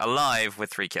of there alive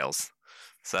with 3 kills.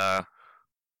 So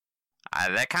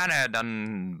that kind of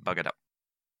done buggered up.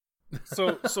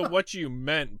 So what you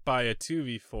meant by a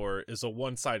 2v4 is a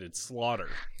one-sided slaughter.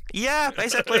 Yeah,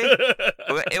 basically.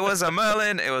 It was a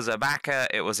Merlin, it was a Baka,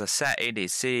 it was a set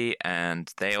ADC,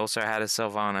 and they also had a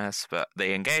Sylvanas, but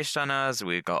they engaged on us,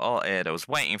 we got ulted, I was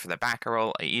waiting for the Baka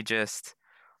roll, I Aegis,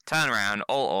 turn around,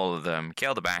 ult all of them,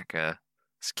 kill the Baka,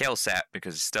 kill Set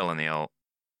because he's still in the ult,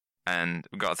 and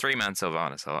we got a 3-man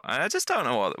Sylvanas ult. I just don't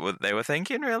know what they were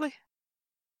thinking, really.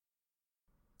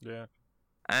 Yeah.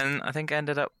 And I think I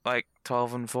ended up like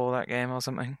 12-4 that game or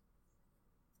something.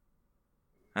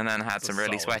 And then had That's some a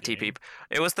really solid sweaty game. people.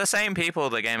 It was the same people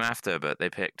the game after, but they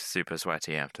picked super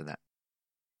sweaty after that.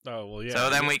 Oh, well, yeah. So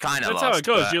then we kind of That's lost. how it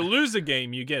goes. but You lose a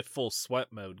game, you get full sweat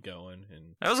mode going.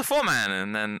 And It was a 4-man,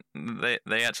 and then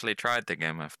they actually tried the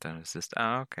game after. It's just,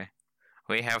 oh, okay.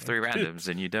 We have 3 randoms,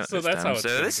 and you don't So this that's how time. it's So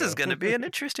gonna this is go. going to be an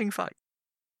interesting fight.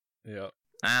 yeah.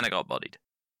 And I got bodied.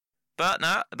 But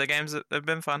no, the games have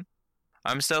been fun.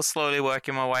 I'm still slowly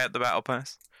working my way up the battle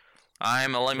pass.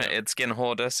 I'm a limited skin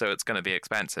hoarder, so it's going to be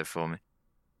expensive for me.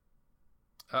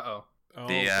 Uh-oh. Oh,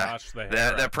 The, gosh,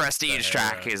 The prestige The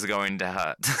track hair. is going to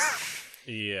hurt.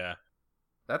 Yeah.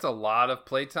 That's a lot of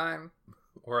playtime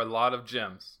or a lot of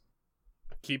gems.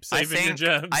 Keep saving your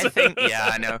gems. I think,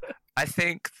 yeah, I know. I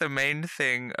think the main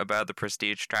thing about the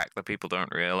prestige track that people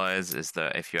don't realize is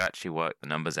that if you actually work the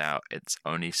numbers out, it's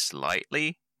only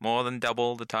slightly more than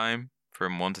double the time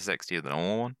from 1 to 60 of the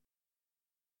normal one.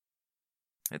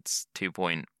 It's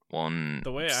 2.17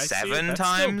 the way I see it, that's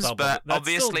times, still double, but that's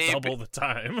obviously still double the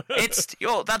time.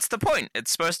 that's the point.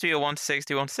 It's supposed to be a 1 to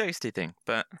 60 thing,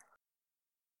 but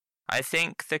I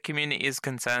think the community's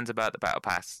concerns about the battle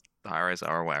pass the Hyros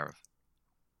are aware of.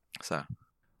 So,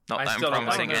 not I that I'm still don't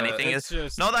promising like the- anything It's is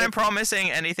just- not that I'm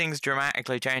promising anything's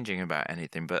dramatically changing about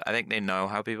anything, but I think they know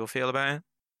how people feel about it.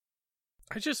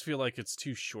 I just feel like it's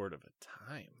too short of a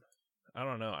time. I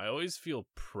don't know. I always feel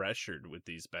pressured with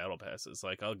these battle passes.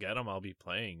 Like, I'll get them, I'll be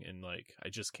playing, and like I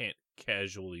just can't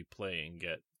casually play and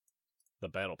get the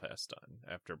battle pass done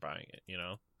after buying it. You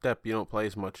know? Dep, you don't play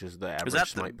as much as the Is average that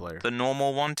Smite player. the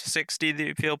normal 1 to 60 that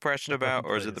you feel pressured I about,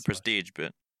 don't or is play it the as much. prestige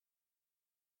bit?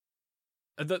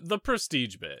 The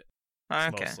prestige bit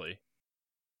Okay. mostly.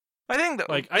 I think that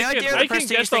Like, the I can- idea of I the can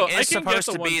prestige get the- thing I is can get supposed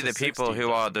the to 1 be to the people 60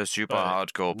 who are done, the super but-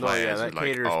 hardcore No, yeah, players that who like,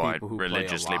 caters I people who play a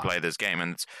religiously lot. play this game,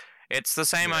 and it's the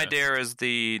same Yeah. idea as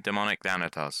the demonic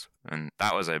Thanatos, and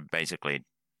that was a basically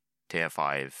tier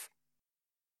 5.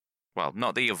 Well,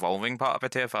 not the evolving part of a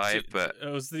tier 5, but it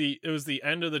was the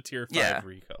end of the tier 5 Yeah.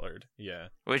 recolored. Yeah.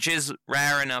 which is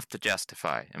rare enough to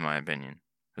justify, in my opinion,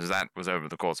 because that was over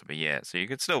the course of a year, so you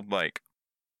could still like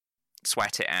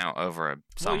sweat it out over a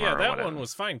summer. Well, yeah, or that whatever. one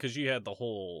was fine because you had the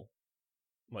whole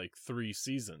like 3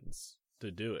 seasons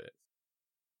to do it,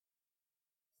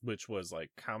 which was like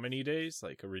how many days?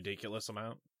 Like a ridiculous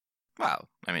amount. Well,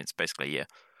 I mean, it's basically a year.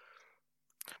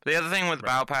 But the other thing with the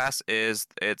Right. Battle Pass is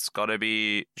it's got to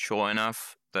be short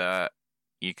enough that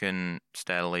you can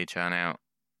steadily churn out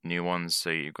new ones,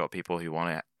 so you've got people who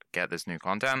want to get this new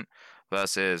content,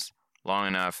 versus long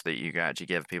enough that you can actually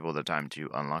give people the time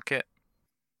to unlock it.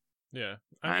 Yeah,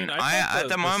 And thought at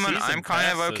the moment, season I'm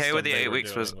kind of pass okay with system the they 8 were weeks,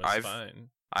 doing was fine.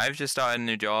 I've just started a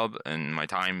new job, and my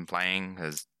time playing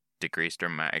has decreased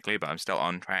dramatically, but I'm still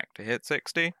on track to hit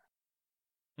 60.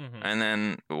 Mhm. And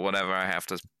then whatever I have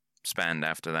to spend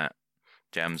after that,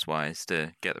 gems-wise,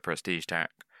 to get the prestige tag,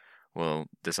 we'll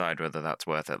decide whether that's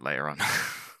worth it later on.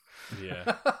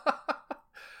 Yeah,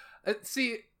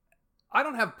 See, I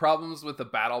don't have problems with the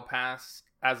battle pass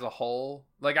as a whole.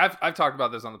 Like I've talked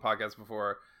about this on the podcast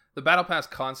before. the Battle Pass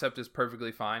concept is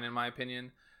perfectly fine in my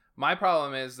opinion. My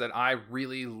problem is that I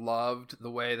really loved the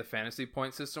way the fantasy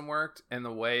point system worked and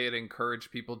the way it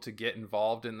encouraged people to get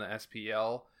involved in the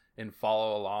SPL and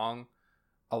follow along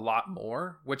a lot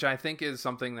more, which I think is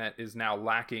something that is now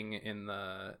lacking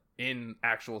in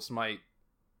actual Smite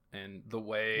and the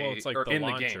way Well, it's like the in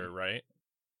launcher, the game. right?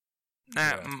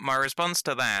 My response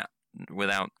to that,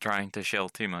 without trying to shill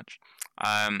too much,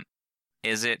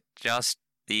 is it just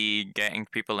the getting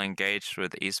people engaged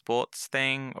with esports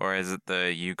thing, or is it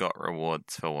the you got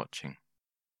rewards for watching?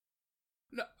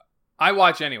 I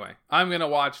watch anyway. I'm going to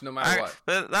watch no matter what.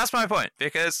 But that's my point,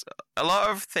 because a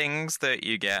lot of things that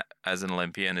you get as an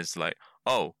Olympian is like,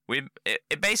 oh,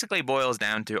 it basically boils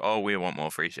down to, oh, we want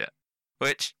more free shit.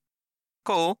 Which,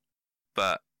 cool,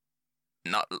 but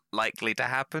not likely to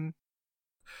happen.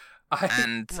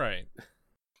 And Right.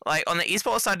 like on the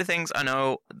esports side of things, I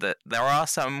know that there are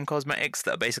some cosmetics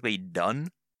that are basically done.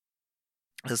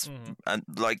 And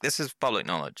like this is public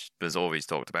knowledge. There's always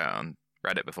talked about on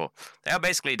Reddit before. They are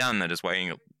basically done. They're just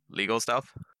waiting legal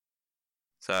stuff.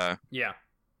 So Yeah.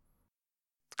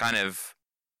 it's kind of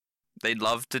they'd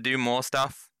love to do more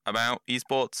stuff about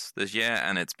esports this year,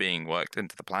 and it's being worked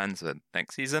into the plans for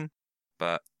next season.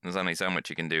 But there's only so much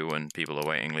you can do when people are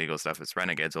waiting legal stuff. It's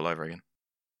Renegades all over again.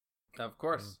 Of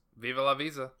course. Viva la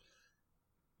Visa.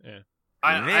 Yeah.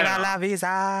 Viva la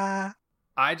Visa!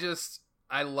 I'm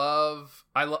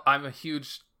a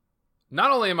huge,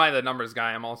 not only am I the numbers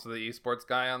guy, I'm also the esports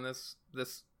guy on this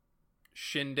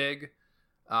shindig.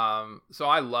 So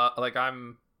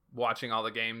I'm watching all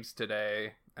the games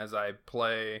today as I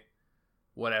play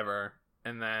whatever.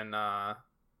 And then,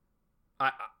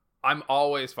 I'm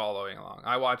always following along.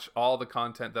 I watch all the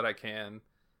content that I can.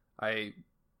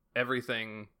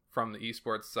 Everything from the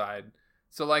esports side.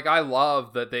 So like I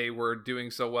love that they were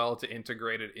doing so well to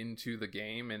integrate it into the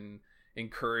game and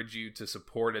encourage you to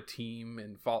support a team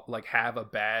and have a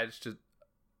badge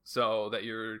so that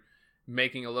you're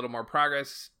making a little more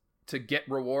progress to get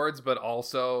rewards, but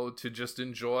also to just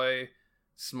enjoy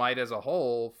Smite as a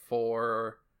whole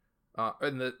for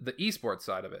and the esports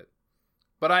side of it.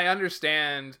 But I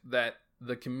understand that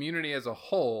the community as a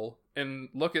whole, and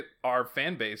look at our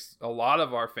fan base, a lot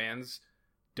of our fans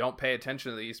don't pay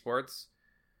attention to the esports.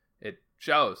 It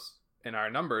shows in our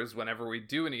numbers. Whenever we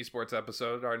do an esports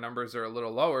episode, our numbers are a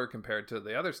little lower compared to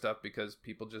the other stuff because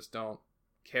people just don't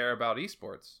care about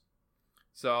esports.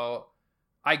 So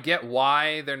I get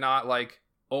why they're not like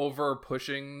over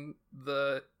pushing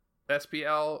the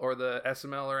SPL or the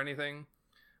SML or anything.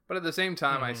 But at the same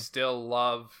time, I still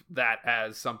love that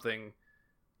as something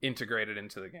integrated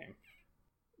into the game.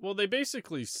 Well, they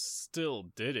basically still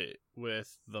did it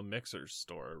with the Mixer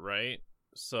store, right?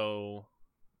 So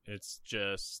it's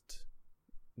just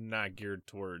not geared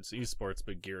towards esports,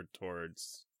 but geared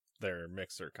towards their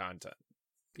Mixer content.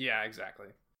 Yeah, exactly.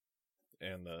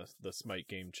 And the Smite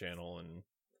game channel and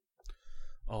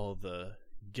all the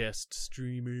guest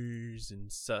streamers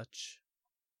and such.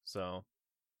 So,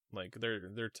 like,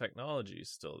 their technology is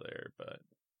still there, but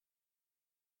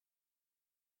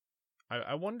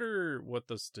I wonder what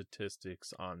the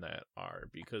statistics on that are,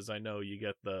 because I know you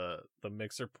get the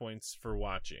Mixer points for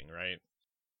watching, right?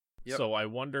 Yep. So I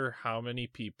wonder how many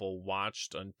people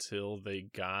watched until they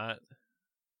got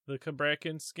the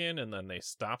Kabrakan skin and then they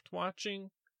stopped watching.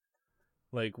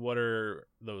 Like, what are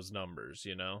those numbers,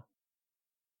 you know?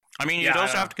 I mean, you'd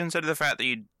also have to consider the fact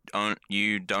that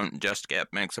you don't just get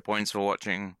Mixer points for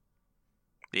watching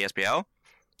the SPL.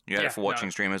 You get it for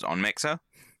watching streamers on Mixer.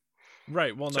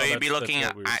 Right, well, no, so you'd be looking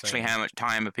at actually saying. how much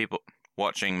time are people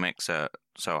watching Mixer,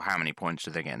 so how many points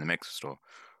do they get in the Mixer store?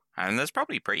 And there's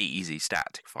probably a pretty easy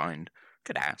stat to find.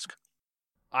 Could ask.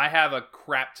 I have a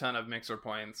crap ton of Mixer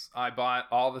points. I bought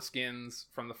all the skins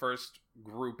from the first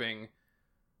grouping.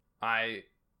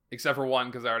 Except for one,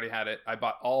 because I already had it. I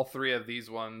bought all 3 of these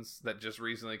ones that just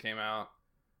recently came out.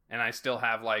 And I still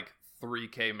have like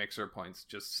 3k Mixer points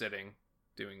just sitting,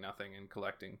 doing nothing and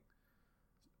collecting.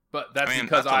 But that's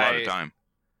because that's a lot of time.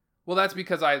 Well, that's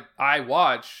because I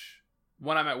watch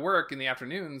when I'm at work in the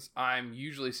afternoons. I'm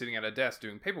usually sitting at a desk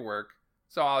doing paperwork,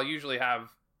 so I'll usually have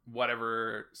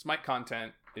whatever Smite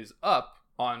content is up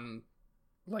on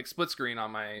like split screen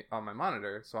on my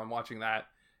monitor, so I'm watching that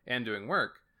and doing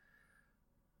work.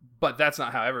 But that's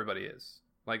not how everybody is.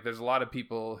 Like, there's a lot of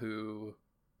people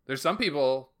there's some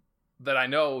people that I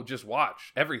know just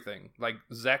watch everything. Like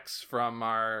Zex from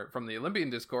the Olympian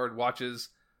Discord watches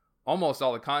almost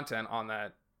all the content on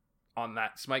that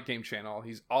Smite game channel.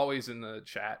 He's always in the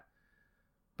chat,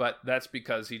 but that's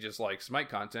because he just likes Smite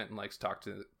content and likes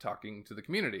talking to the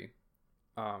community.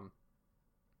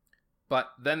 But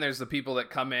then there's the people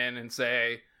that come in and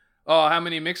say, oh, how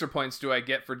many Mixer points do I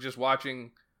get for just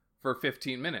watching for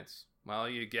 15 minutes? Well,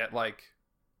 you get like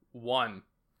 1.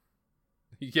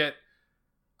 You get,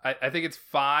 I think it's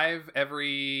 5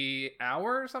 every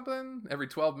hour or something, every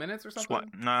 12 minutes or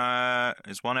something.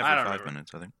 It's 1 I every don't 5 remember.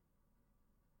 minutes, I think.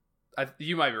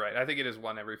 You might be right. I think it is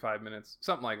 1 every 5 minutes,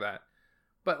 something like that.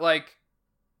 But like,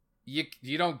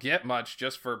 you don't get much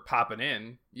just for popping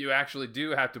in. You actually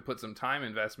do have to put some time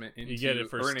investment into You get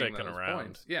it for earning sticking those around.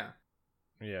 points. Yeah.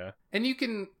 Yeah. And you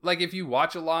can, like, if you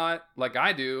watch a lot, like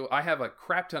I do, I have a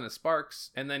crap ton of sparks,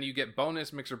 and then you get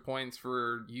bonus Mixer points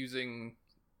for using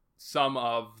some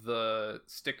of the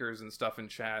stickers and stuff in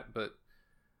chat, but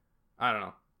I don't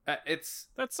know.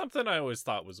 That's something I always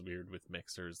thought was weird with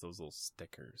Mixers, those little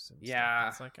stickers and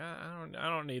Yeah. stuff. It's like I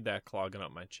don't need that clogging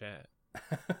up my chat.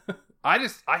 I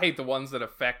hate the ones that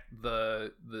affect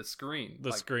the screen.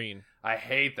 The screen. I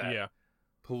hate that. Yeah.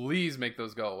 Please make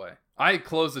those go away. I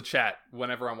close the chat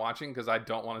whenever I'm watching because I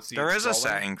don't want to see. There it is a scrolling.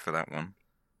 setting for that one.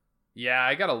 Yeah,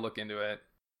 I gotta look into it.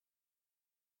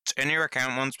 It's in your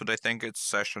account once, but I think it's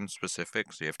session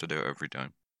specific, so you have to do it every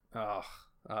time. Oh,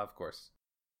 of course.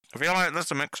 I feel like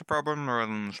that's a Mixer problem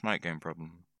rather than a Smite game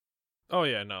problem. Oh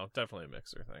yeah, no, definitely a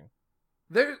Mixer thing.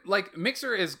 There, like,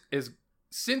 Mixer is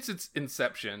since its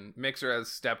inception, Mixer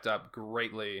has stepped up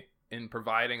greatly in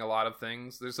providing a lot of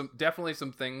things. There's definitely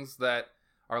some things that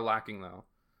are lacking though,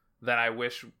 that I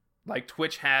wish like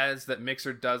Twitch has that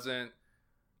Mixer doesn't.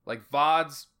 Like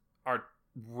VODs are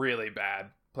really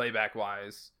bad playback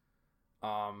wise.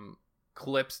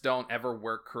 Clips don't ever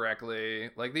work correctly.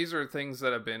 Like, these are things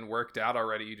that have been worked out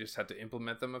already. You just have to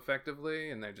implement them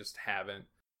effectively, and they just haven't.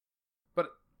 But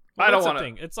Well, I don't that's want the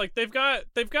thing. It's like they've got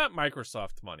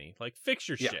Microsoft money. Like, fix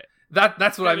your Yeah. shit.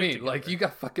 That's what I Get it mean. together. Like, you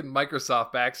got fucking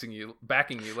Microsoft backing you.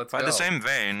 Let's By go. the same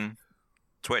vein,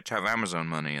 Twitch have Amazon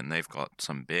money, and they've got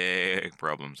some big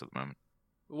problems at the moment.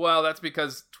 Well, that's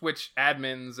because Twitch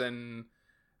admins and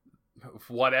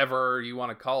whatever you want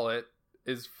to call it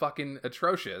is fucking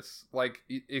atrocious. Like,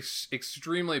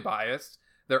 extremely biased.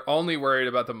 They're only worried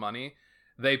about the money.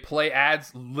 They play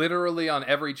ads literally on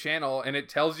every channel, and it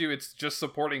tells you it's just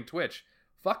supporting Twitch.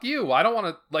 Fuck you. I don't want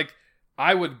to, like,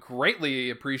 I would greatly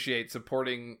appreciate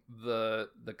supporting the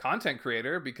content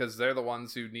creator because they're the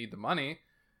ones who need the money.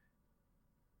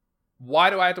 Why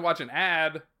do I have to watch an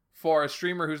ad for a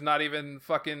streamer who's not even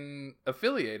fucking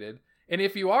affiliated? And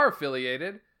if you are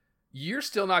affiliated, you're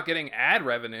still not getting ad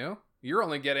revenue. You're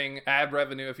only getting ad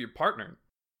revenue if you're partnered.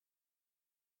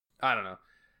 I don't know.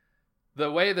 The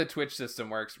way the Twitch system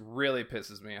works really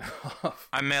pisses me off.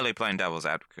 I'm merely playing devil's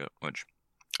advocate, which,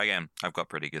 again, I've got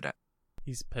pretty good at.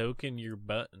 He's poking your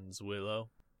buttons, Willow.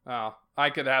 Oh, I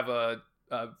could have a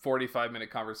 45-minute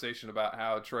conversation about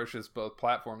how atrocious both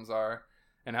platforms are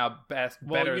and how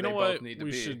better you know they what both need to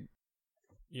we be. should.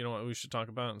 You know what we should talk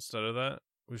about instead of that?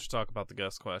 We should talk about the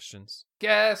guest questions.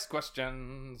 Guess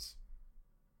questions.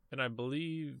 And I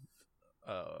believe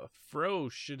Fro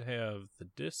should have the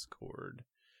Discord.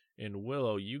 And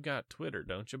Willow, you got Twitter,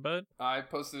 don't you, bud? I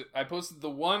posted the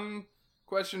one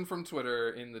question from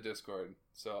Twitter in the Discord.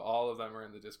 So all of them are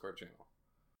in the Discord channel.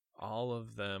 All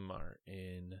of them are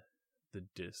in the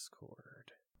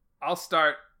Discord. I'll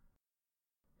start.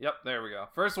 Yep, there we go.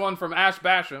 First one from Ash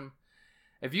Basham.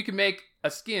 If you could make a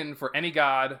skin for any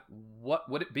god, what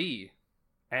would it be?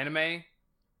 Anime?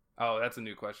 Oh, that's a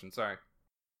new question. Sorry.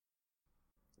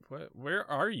 Where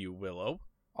are you, Willow?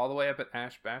 All the way up at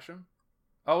Ash Basham?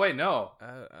 Oh, wait, no.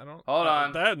 I don't. Hold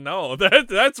on.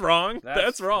 That's wrong.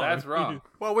 That's wrong. That's wrong.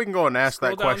 Well, we can go and ask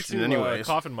Scroll that down question to, anyways.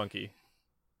 Coffin Monkey.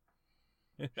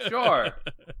 Sure.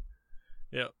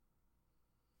 Yep.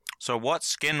 So what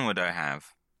skin would I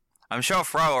have? I'm sure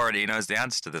Fro already knows the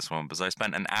answer to this one, because I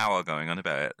spent an hour going on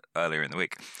about it earlier in the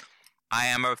week. I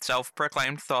am a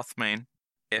self-proclaimed Thoth main.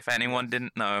 If anyone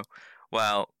didn't know,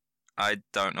 well, I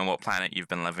don't know what planet you've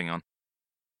been living on.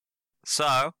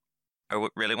 So, I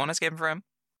would really want a skin for him.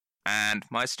 And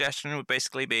my suggestion would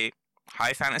basically be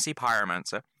High Fantasy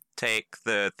Pyromancer. Take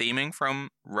the theming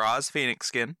from Ra's Phoenix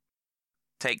skin.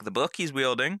 Take the book he's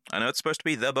wielding. I know it's supposed to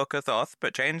be the Book of Thoth,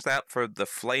 but change that for the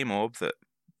flame orb that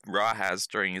Ra has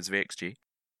during his VXG.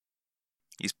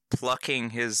 He's plucking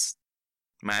his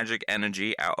magic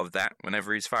energy out of that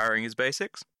whenever he's firing his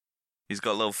basics. He's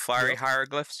got little fiery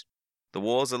hieroglyphs. The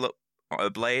walls are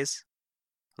ablaze.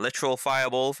 Literal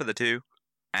fireball for the 2.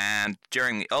 And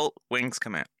during the ult, wings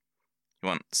come out. You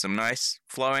want some nice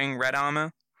flowing red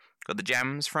armor. Got the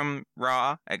gems from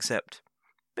Ra, except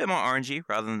a bit more orangey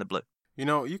rather than the blue. You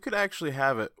know, you could actually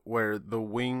have it where the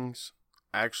wings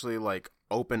actually, like,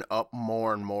 open up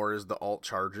more and more as the ult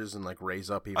charges and, like, raise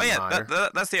up even higher.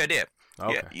 That's the idea.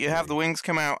 Okay. You have the wings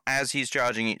come out as he's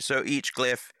charging, so each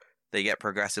glyph they get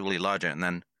progressively larger and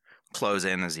then close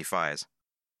in as he fires.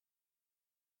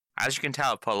 As you can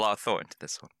tell, I put a lot of thought into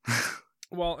this one.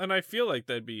 Well, and I feel like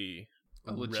that'd be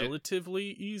Legit.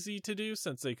 relatively easy to do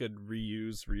since they could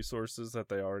reuse resources that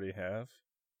they already have.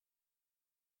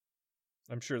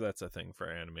 I'm sure that's a thing for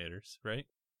animators, right?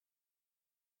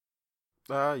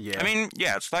 Yeah. I mean,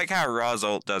 yeah, it's like how Ra's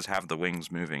ult does have the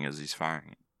wings moving as he's firing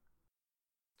it.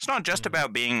 It's not just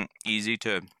about being easy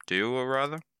to do, or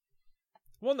rather.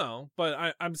 Well, no,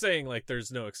 but I'm saying, like,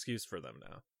 there's no excuse for them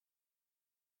now.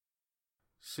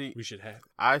 See, We should have it.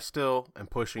 I still am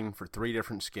pushing for 3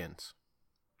 different skins.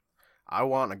 I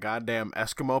want a goddamn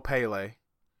Eskimo Pele.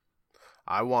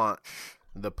 I want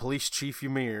the police chief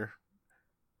Ymir.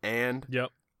 And Yep.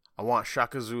 I want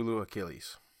Shaka Zulu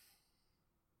Achilles.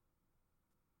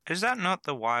 Is that not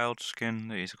the wild skin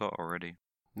that he's got already?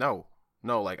 No,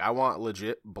 like I want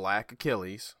legit black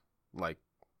Achilles, like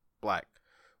black,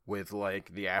 with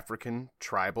like the African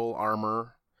tribal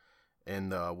armor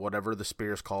and whatever the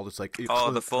spear is called. It's like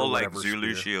Oh, the full or like whatever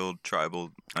Zulu spear. shield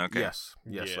tribal. Okay. Yes,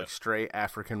 Yeah. like straight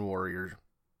African warrior,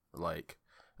 like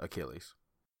Achilles.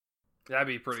 That'd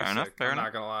be pretty Fair sick. enough, fair I'm enough.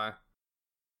 not gonna lie.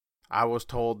 I was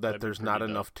told that That'd be there's pretty not dope.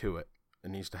 enough to it. It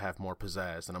needs to have more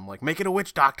pizzazz, and I'm like, make it a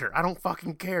witch doctor. I don't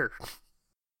fucking care.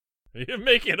 You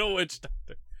make it a witch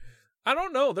doctor. I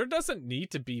don't know. There doesn't need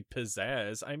to be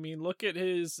pizzazz. I mean, look at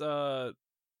his recolor.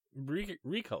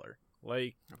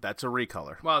 Like, That's a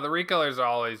recolor. Well, the recolors are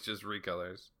always just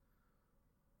recolors.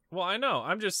 well, I know.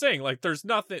 I'm just saying, like, there's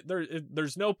nothing.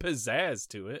 There's no pizzazz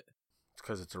to it. It's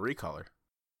because it's a recolor.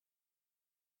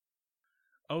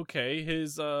 Okay,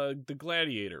 his the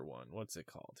gladiator one. What's it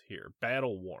called here?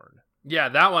 Battle worn. Yeah,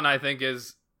 that one I think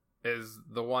is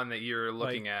the one that you're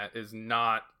looking at is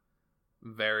not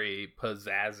very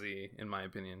pizzazzy in my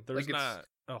opinion. There's Like, it's-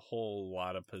 not a whole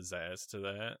lot of pizzazz to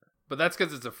that. but that's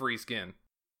because it's a free skin.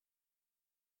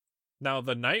 Now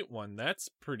the night one, that's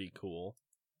pretty cool.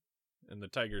 And the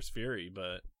Tiger's Fury,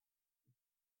 but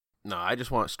No, I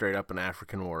just want straight up an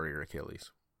African warrior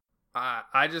Achilles.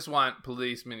 I just want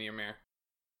policeman Ymir.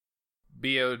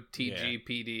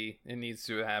 BOTGPD. It needs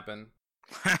to happen.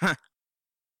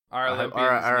 Our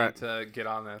Olympians all right. need to get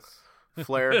on this.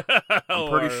 Flair, I'm Oh,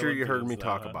 pretty our sure you heard me Olympians,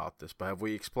 talk about this, but have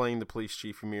we explained the police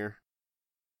chief Ymir?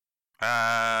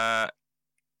 I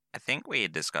think we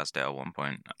had discussed it at one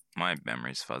point. My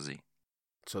memory's fuzzy.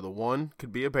 So the one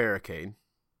could be a barricade,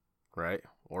 right?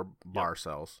 Or bar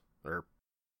cells, or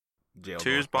jail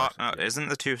doors, Isn't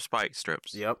the 2 spike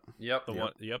strips? Yep. Yep. The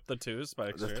one. Yep, the 2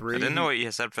 spike The strip. 3. I didn't know what you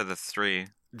said for the 3.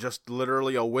 Just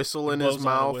literally a whistle He in his blows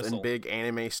on a mouth whistle. and big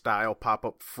anime style pop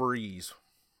up freeze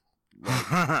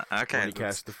when Okay. he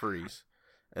casts the freeze.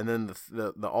 And then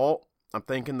the alt, I'm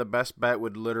thinking the best bet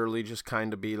would literally just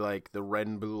kind of be like the red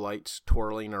and blue lights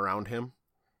twirling around him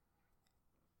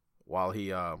while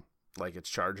he like it's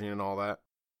charging and all that.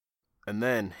 And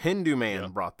then Hindu Man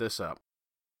Yep. brought this up.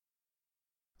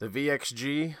 The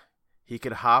VXG, he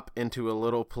could hop into a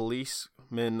little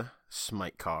policeman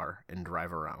smite car and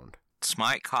drive around.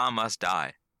 Smite car must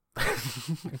die.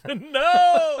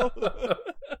 No!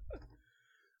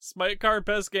 Smite car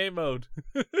best game mode.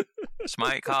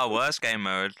 Smite car worst game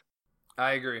mode.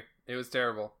 I agree. It was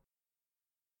terrible.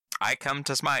 I come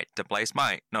to Smite to play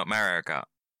Smite, not Mario Kart.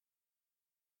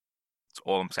 That's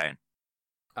all I'm saying.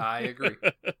 I agree.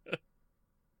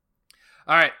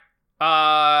 All right.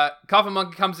 Coffin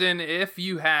Monkey comes in. If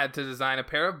you had to design a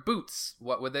pair of boots,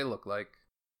 what would they look like?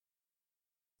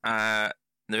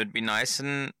 They would be nice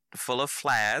and full of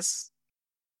flares.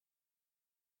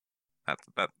 That's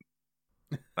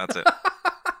it.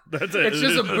 That's it. It's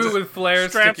just a boot with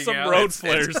flares Strap sticking some out. road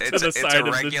flares to the it's side a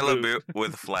of regular the boot.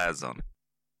 with flares on.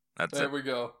 That's There it. we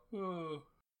go.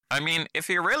 I mean, if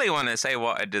you really want to say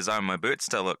what I designed my boots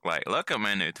to look like, look at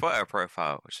my new Twitter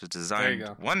profile, which was There you designed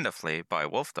go. wonderfully by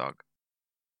Wolfdog.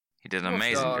 He did an Wolfdog.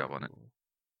 amazing job on it.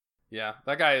 Yeah,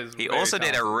 that guy is. He very also did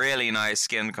a talented. really nice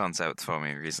skin concept for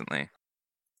me recently.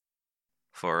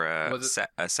 For Was it-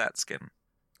 a set skin.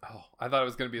 Oh, I thought it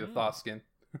was going to be the Thoth skin.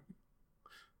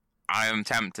 I am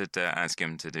tempted to ask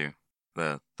him to do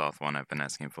the Thoth one I've been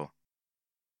asking for.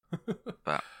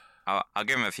 But I'll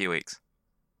give him a few weeks.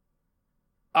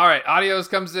 All right, Adios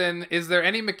comes in. Is there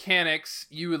any mechanics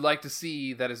you would like to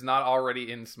see that is not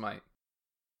already in Smite?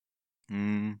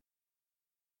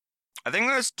 I think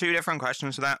there's 2 different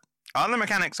questions to that. Are there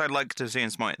mechanics I'd like to see in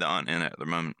Smite that aren't in it at the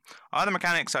moment? Are there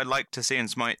mechanics I'd like to see in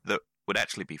Smite that would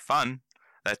actually be fun?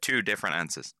 They're 2 different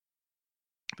answers.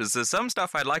 Because there's some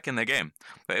stuff I'd like in the game,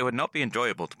 but it would not be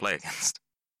enjoyable to play against.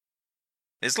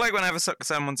 It's like whenever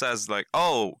someone says, like,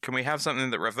 oh, can we have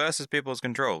something that reverses people's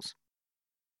controls?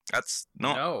 That's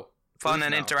not No. fun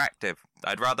and now. interactive.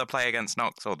 I'd rather play against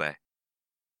Nox all day.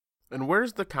 And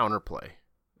where's the counterplay?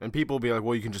 And people will be like,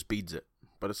 well, you can just beads it.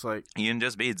 But it's like, You can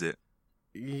just beads it.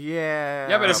 yeah.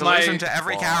 Yeah, but if So my- listen to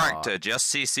every Fuck. character,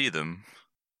 just CC them.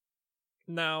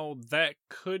 Now, that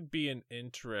could be an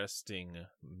interesting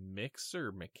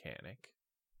mixer mechanic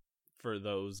for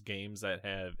those games that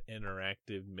have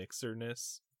interactive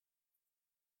mixerness.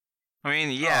 I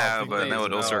mean, yeah, think but they that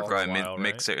would also will require for a while, right?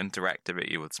 mixer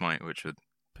interactivity with Smite, which would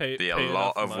Pay Be a pay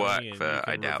lot enough of work money and for, you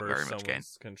I can doubt, reverse very much gain.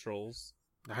 someone's controls.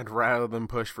 I'd rather them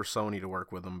push for Sony to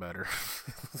work with them better.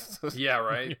 Yeah,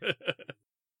 right.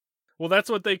 Well, that's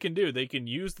what they can do. They can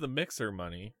use the mixer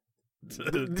money.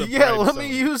 to Yeah, bribe let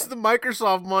me Sony. use the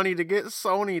Microsoft money to get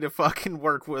Sony to fucking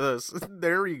work with us.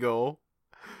 There we go.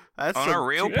 That's On a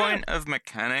real Yeah. point of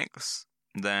mechanics,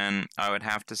 then I would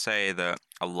have to say that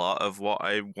a lot of what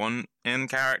I want in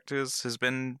characters has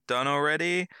been done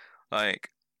already. Like,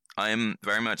 I'm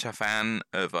very much a fan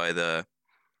of either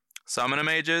summoner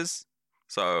mages,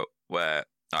 so where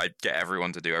I get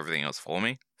everyone to do everything else for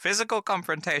me. Physical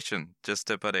confrontation, just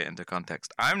to put it into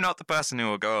context. I'm not the person who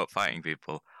will go out fighting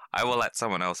people. I will let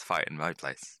someone else fight in my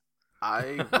place.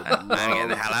 I would I'm getting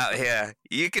the love. hell out of here.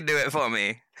 You can do it for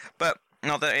me. But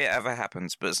not that it ever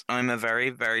happens, but I'm a very,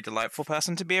 very delightful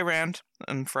person to be around,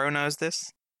 and Fro knows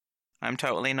this. I'm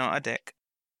totally not a dick.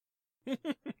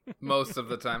 Most of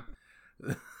the time.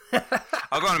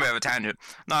 I'll go on a bit of a tangent.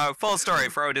 No, full story,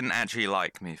 Fro didn't actually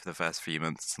like me for the first few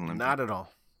months. Not at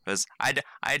all. Because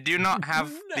I do not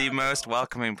have the most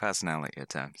welcoming personality at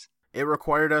times. It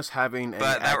required us having an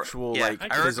But that- actual yeah, like I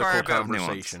require physical a bit of nuance.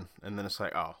 conversation, and then it's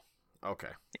like, oh, okay.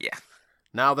 Yeah.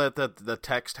 Now that the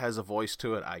text has a voice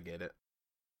to it, I get it.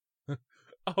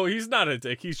 Oh, he's not a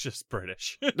dick. He's just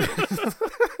British.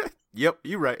 Yep,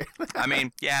 you're right. I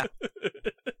mean, yeah.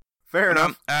 Fair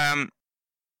enough.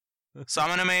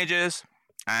 Summoner mages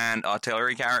and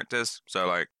artillery characters. So,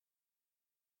 like,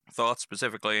 Thoth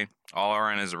specifically.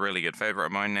 Alaran is a really good favorite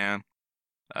of mine now.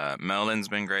 Merlin's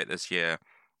been great this year.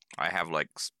 I have like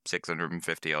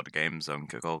 650 odd games on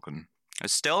Kukulkan. I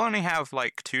still only have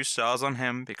like 2 stars on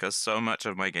him because so much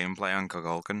of my gameplay on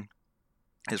Kukulkan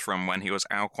is from when he was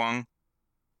Ao Kuang,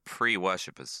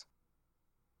 pre-worshippers.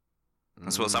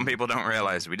 That's what some people don't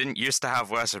realize. We didn't used to have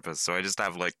worshippers, so I just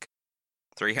have like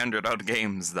 300 odd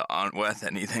games that aren't worth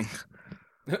anything.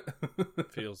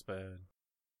 Feels bad.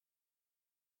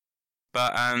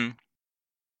 But I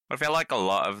feel like a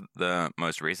lot of the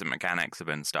most recent mechanics have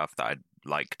been stuff that I'd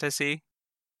like to see.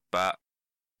 But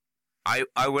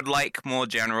I would like more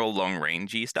general long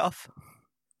rangey stuff.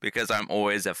 Because I'm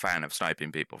always a fan of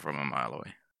sniping people from a mile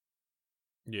away.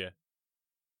 Yeah.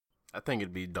 I think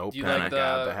it'd be dope Do you to have like a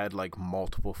god the- that had like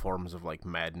multiple forms of like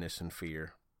madness and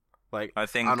fear. Like I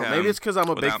think I don't know, maybe it's because I'm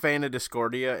a big without- fan of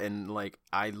Discordia and like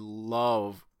I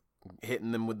love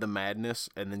hitting them with the madness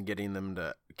and then getting them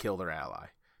to kill their ally.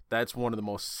 That's one of the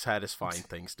most satisfying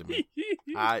things to me.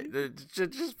 It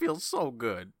just feels so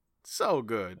good, so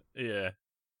good. Yeah.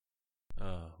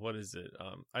 What is it?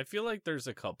 I feel like there's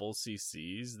a couple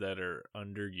CCs that are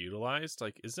underutilized.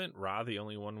 Like, isn't Ra the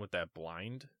only one with that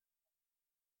blind?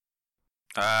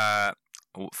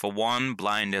 For one,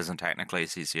 blind isn't technically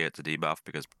CC, it's a debuff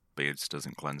because Beards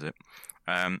doesn't cleanse it.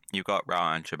 You've got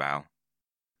Ra and Shabao.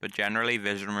 But generally,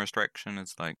 vision restriction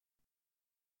is like,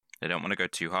 they don't want to go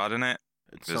too hard in it,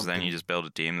 It's because then something- you just build a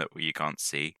team that you can't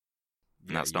see,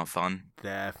 and yeah, that's you not fun.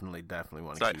 Definitely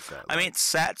want So, to keep that. I mean,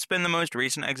 Set's been the most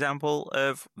recent example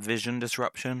of vision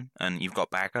disruption, and you've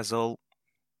got back assault,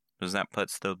 because that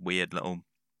puts the weird little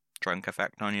trunk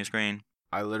effect on your screen.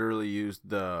 I literally used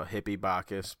the hippie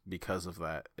Bacchus because of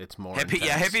that. It's more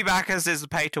Hippie Bacchus is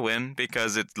pay to win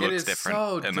because it It looks is different.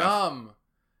 so enough. dumb.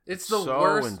 It's the So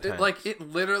worst. intense. It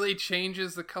literally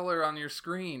changes the color on your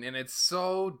screen, and it's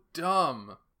so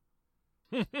dumb.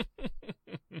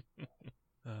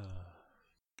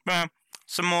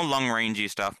 Some more long rangey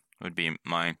stuff would be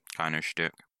my kind of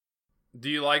shtick. Do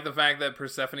you like the fact that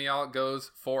Persephone ult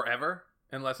goes forever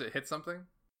unless it hits something?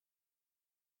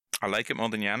 I like it more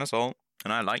than Yanis ult,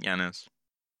 and I like Yanis.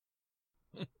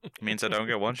 It means I don't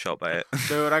get one shot by it.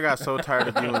 Dude, I got so tired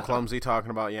of you and Clumsy talking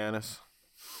about Yanis.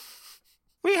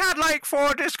 We had like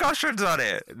 4 discussions on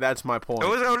it. That's my point. It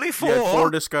was only You 4. had 4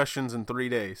 discussions in 3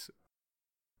 days.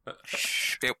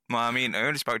 Shh. Well, I mean, I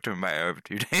only spoke to him about it over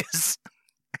 2 days.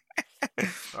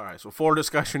 All right, so 4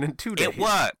 discussion in 2 days. It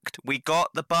worked. We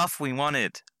got the buff we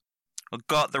wanted. We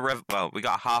got the we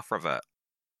got half revert.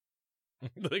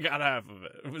 They got half of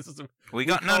it. We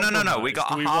got no. We got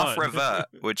compromised. We half won. revert,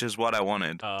 which is what I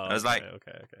wanted. Oh, I was like,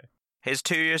 okay. his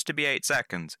 2 used to be 8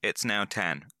 seconds. It's now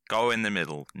 10. Go in the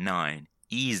middle. 9.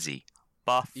 Easy.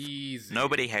 Buff. Easy.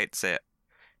 Nobody hates it.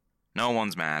 No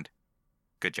one's mad.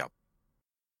 Good job.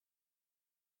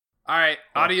 All right,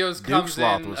 Audios Duke comes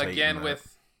Sloth in was hating again that.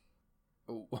 with.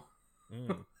 Ooh.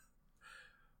 Mm.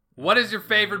 What is your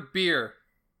favorite beer?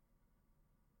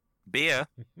 Beer.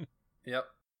 Yep.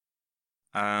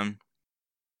 I'm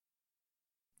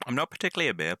not particularly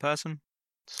a beer person,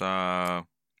 so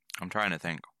I'm trying to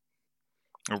think.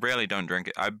 I really don't drink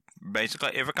it. I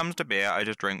basically, if it comes to beer, I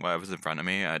just drink whatever's in front of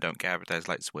me. I don't care if it tastes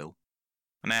like swill.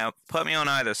 Now, put me on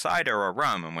either cider or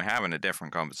rum, and we're having a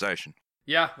different conversation.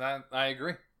 Yeah, I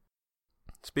agree.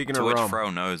 Speaking To of which rum, Fro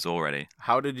knows already.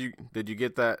 how did you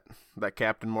get that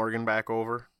Captain Morgan back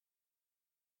over?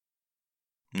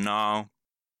 No.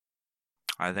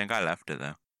 I think I left it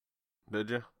there. Did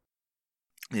you?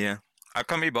 Yeah. I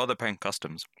couldn't be bothered paying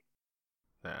customs.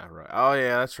 Yeah, right. Oh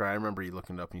yeah, that's right. I remember you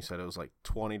looking it up and you said it was like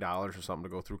 $20 or something to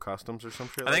go through customs or some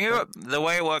shit. I think like the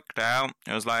way it worked out,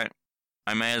 it was like,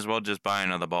 I may as well just buy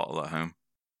another bottle at home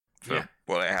for Yeah.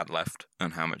 what I had left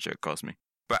and how much it cost me.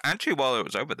 But actually, while it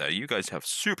was over there, you guys have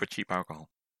super cheap alcohol.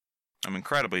 I'm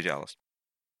incredibly jealous.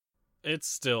 It's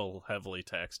still heavily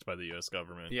taxed by the U.S.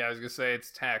 government. Yeah, I was gonna say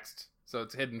it's taxed, so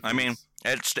it's hidden. I mean,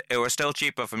 fees. it was still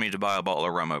cheaper for me to buy a bottle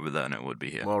of rum over there than it would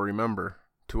be here. Well, remember,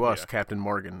 to us, Yeah. Captain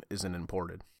Morgan isn't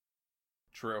imported.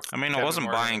 True. I mean, I Captain wasn't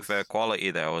Morgan buying is- for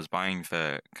quality there. I was buying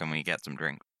for, can we get some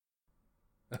drinks?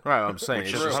 Right, I'm saying Which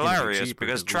it's is just gonna be hilarious cheaper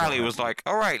because we don't Charlie have was to. like,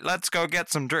 all right, let's go get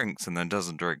some drinks, and then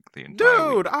doesn't drink the entire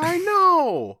 "Dude, week. I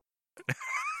know."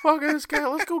 Fucking this guy,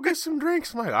 let's go get some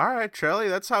drinks. I'm like, all right, Charlie,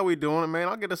 that's how we doing it, man.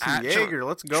 I'll get us some Actually, Jaeger.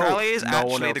 Let's go. Charlie is No one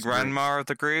actually else the drinks. grandma of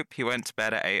the group. He went to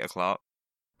bed at 8 o'clock.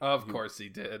 Of course he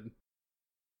did.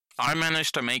 I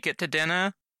managed to make it to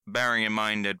dinner, bearing in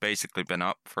mind I'd basically been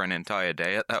up for an entire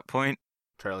day at that point.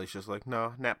 Charlie's just like,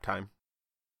 no, nap time.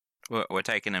 We're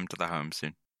taking him to the home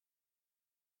soon.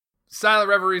 Silent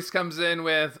Reveries comes in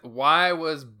with, why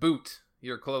was boot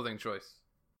your clothing choice?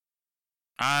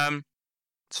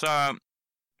 So,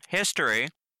 history,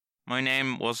 my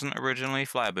name wasn't originally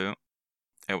Flyboot.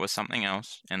 It was something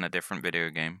else in a different video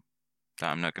game that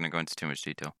I'm not going to go into too much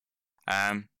detail.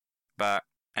 But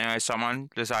anyway, someone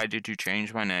decided to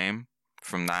change my name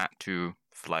from that to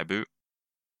Flyboot.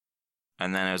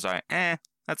 And then I was like,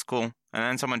 that's cool. And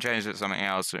then someone changed it to something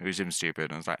else who seemed stupid.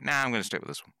 And I was like, nah, I'm going to stick with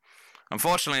this one.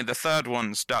 Unfortunately, the third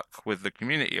one stuck with the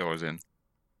community I was in.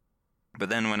 But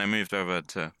then when I moved over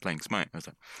to playing Smite, I was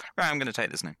like, right, I'm going to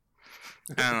take this name.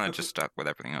 And I just stuck with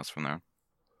everything else from there on.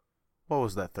 What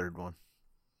was that third one?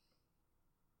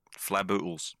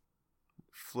 Flabootles.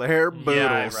 Flare Boodles.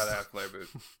 Yeah, I'd rather have Flare Boot.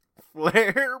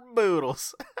 Flare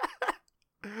Boodles.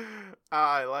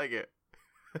 I like it.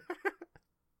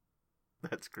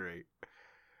 That's great.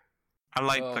 I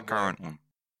like Oh, the boy. current one.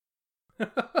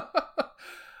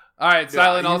 All right,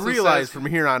 Silent you also realize says, from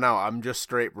here on out, I'm just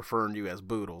straight referring to you as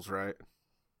Boodles, right?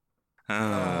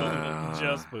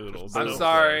 Just Boodles. I'm No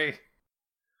sorry.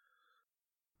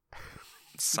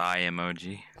 Sigh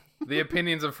emoji. The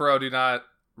opinions of Fro do not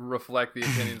reflect the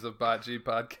opinions of Bot G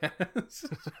Podcast.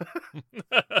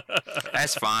 play.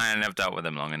 That's fine. I've dealt with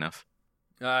them long enough.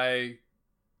 I'm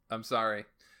sorry.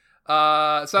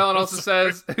 Silent also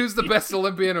says, who's the best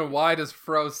Olympian and why does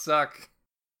Fro suck?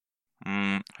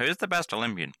 Who's the best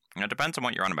Olympian? It depends on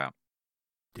what you're on about.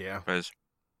 Yeah. Because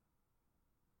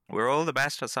we're all the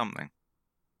best at something.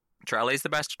 Charlie's the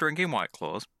best at drinking White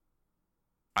Claws.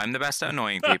 I'm the best at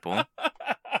annoying people.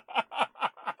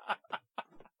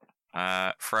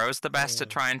 Fro's the best at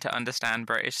trying to understand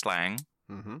British slang.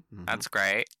 Mm-hmm. That's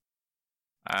great.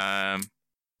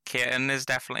 Kitten is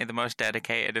definitely the most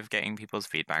dedicated of getting people's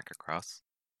feedback across,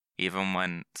 even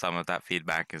when some of that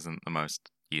feedback isn't the most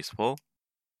useful.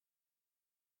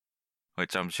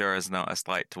 Which I'm sure is not a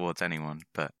slight towards anyone,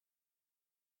 but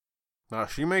No,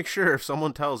 she makes sure if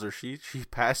someone tells her, she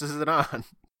passes it on.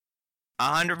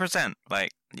 100%.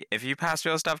 Like, if you pass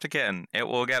your stuff to Kitten, it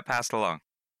will get passed along.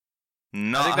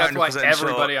 Not I think that's why 100%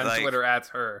 everybody sure, on like- Twitter adds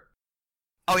her.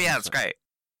 Oh yeah, it's great.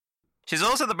 She's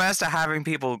also the best at having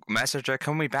people message her,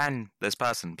 "Can we ban this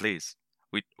person, please?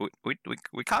 We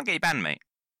can't get you banned, mate."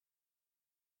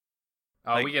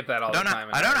 Oh, Like, we get that all I the don't know. time.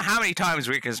 in I don't know ours. how many times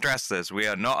we can stress this. We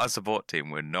are not a support team.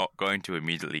 We're not going to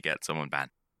immediately get someone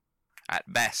banned.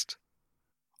 At best,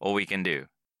 all we can do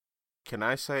Can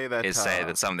I say that is say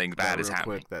that something bad is real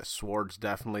happening. quick, that Sword's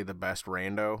definitely the best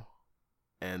Rando,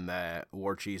 and that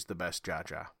Warchi's the best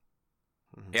Jaja.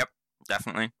 Mhm. Yep,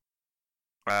 definitely.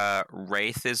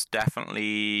 Wraith is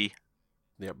definitely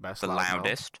Yep, best the loudmouth.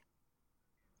 loudest.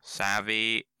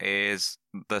 Savvy is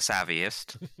the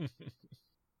savviest.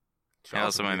 She Who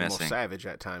else also am I can be the most missing? savage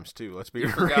at times too. Let's be You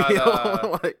real.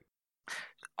 forgot, Like,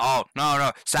 Oh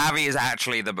no, Savvy is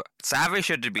actually Savvy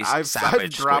should be I've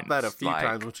Savage. dropped that a twins, few like,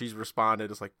 times when she's responded.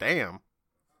 It's like, damn,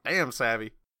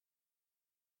 Savvy.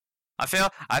 I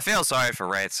feel sorry for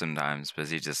Wraith sometimes because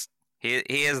he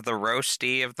is the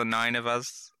roasty of the 9 of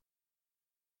us.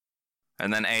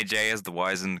 And then AJ is the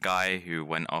wizened guy who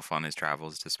went off on his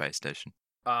travels to space station.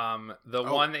 The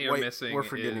one that you're wait, missing we're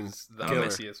forgetting is the Killer.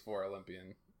 Odysseus 4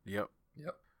 Olympian. Yep.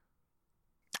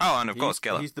 Oh, and of course,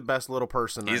 Killer. He's the best little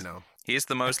person I know. He's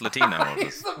the most Latino of us.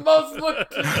 He's the most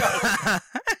Latino.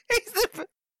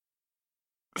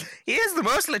 He is the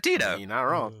most Latino. You're not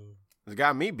wrong. It's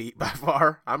got me beat by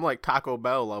far. I'm like Taco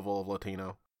Bell level of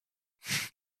Latino.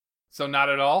 So not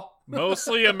at all?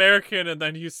 Mostly American, and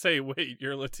then you say, wait,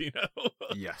 you're Latino.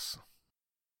 Yes.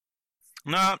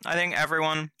 No, I think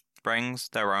everyone brings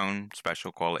their own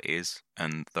special qualities,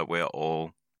 and that we're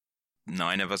all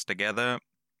 9 of us together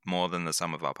more than the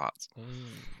sum of our parts.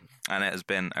 And it has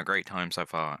been a great time so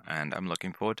far, and I'm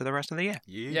looking forward to the rest of the year.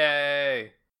 Yeah.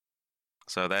 Yay.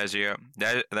 So there's your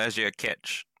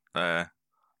kitsch,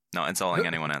 not insulting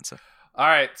anyone answer. All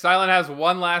right, Silent has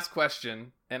one last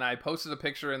question, and I posted a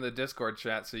picture in the Discord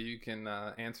chat so you can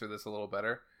answer this a little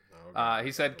better.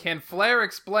 He said, "Can Flair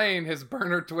explain his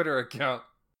burner Twitter account?"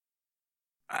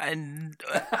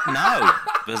 No,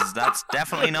 because that's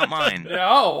definitely not mine.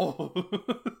 No.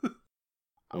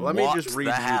 Let me What just read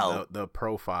the you hell? the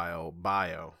profile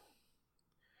bio.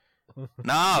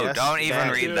 No, Yes, don't even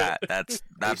that- read that. That's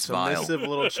A vile. submissive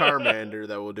little Charmander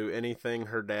that will do anything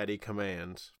her daddy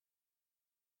commands.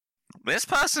 This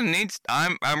person needs.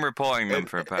 I'm reporting them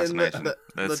for impersonation. The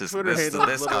Twitter handle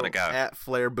This gotta go. At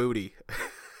Flair Booty.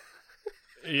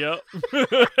 Yep.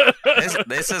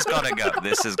 This has gotta go.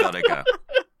 This has gotta go.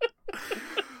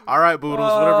 All right,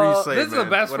 Boodles, whatever you say. This is the man.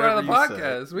 best part of the Whatever you say.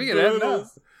 podcast. We can end now.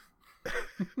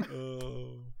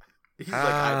 He's like,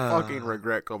 I fucking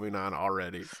regret coming on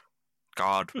already.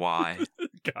 God, why?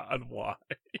 God, why?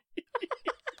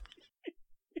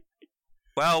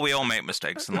 Well, we all make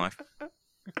mistakes in life.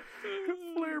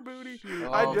 Flair Booty.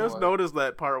 Oh, I just boy. noticed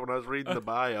that part when I was reading the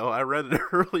bio. I read it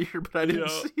earlier, but I didn't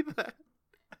Yeah. see that.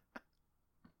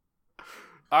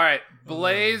 All right,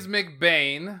 Blaze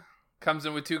McBain comes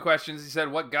in with 2 questions. He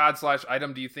said, "What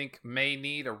god/item do you think may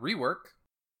need a rework?"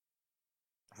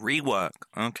 Rework.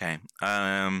 Okay.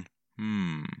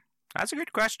 That's a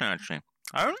good question, actually.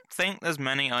 I don't think there's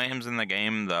many items in the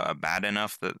game that are bad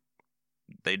enough that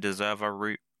they deserve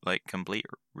a complete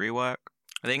rework.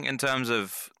 I think in terms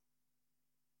of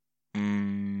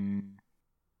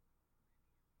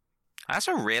that's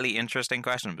a really interesting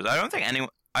question, but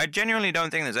I genuinely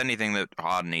don't think there's anything that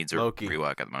hard needs a Loki.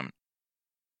 rework at the moment.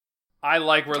 I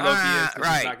like where Loki is because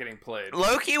right. he's not getting played.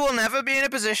 Loki will never be in a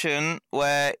position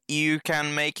where you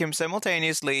can make him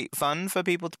simultaneously fun for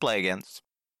people to play against,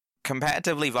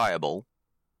 competitively viable,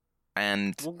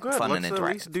 and Well, good. fun Let's and at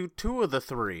interactive. least do 2 of the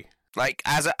 3. Like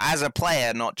as a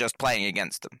player, not just playing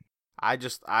against them.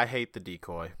 I hate the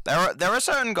decoy. There are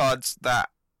certain gods that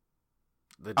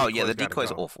The the gotta decoy's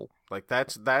go. awful. Like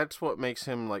that's what makes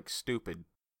him like stupid.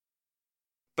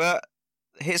 But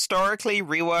historically,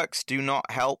 reworks do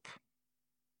not help.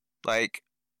 Like,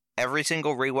 every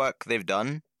single rework they've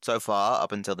done so far,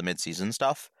 up until the mid-season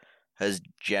stuff, has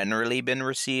generally been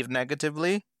received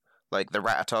negatively. Like, the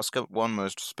Ratatoska one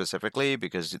most specifically,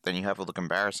 because then you have all the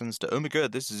comparisons to, oh my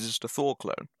god, this is just a Thor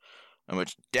clone. And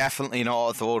which definitely not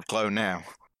a Thor clone now.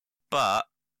 But,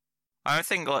 I don't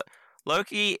think...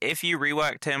 Loki, if you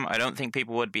reworked him, I don't think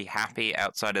people would be happy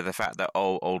outside of the fact that,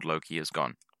 old Loki is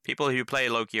gone. People who play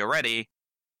Loki already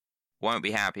won't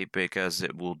be happy because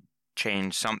it will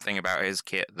change something about his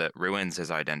kit that ruins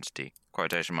his identity.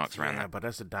 Quotation marks around Yeah, that. but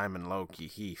as a Diamond Loki,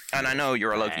 he And I feels know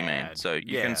you're a Loki main, bad. so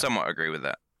you Yeah. can somewhat agree with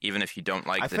that, even if you don't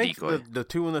like I the think decoy. the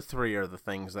 2 and the 3 are the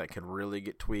things that could really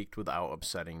get tweaked without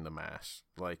upsetting the mass.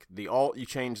 Like, the alt, you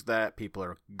change that, people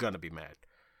are gonna be mad.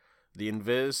 The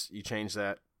Invis, you change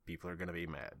that, people are gonna be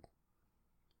mad.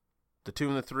 The 2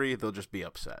 and the 3, they'll just be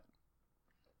upset.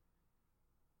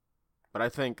 But I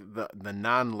think the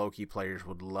non-Loki players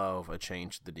would love a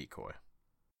change to the decoy.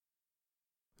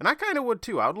 And I kind of would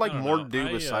too. I would like I don't more know. to do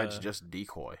besides I just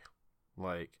decoy.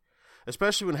 Like,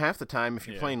 especially when half the time, if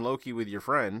you're Yeah. playing Loki with your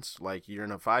friends, like you're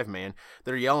in a 5-man,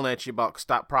 they're yelling at you about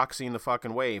stop proxying the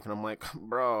fucking wave. And I'm like,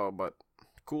 bro, but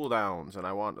cooldowns. And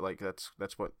I want, like, that's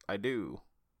what I do.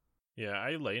 Yeah,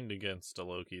 I laned against a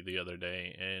Loki the other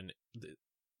day, and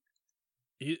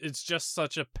it's just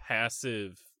such a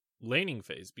passive laning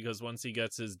phase, because once he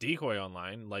gets his decoy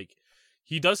online, like,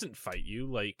 he doesn't fight you,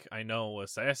 like, I know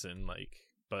Assassin, like,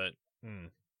 but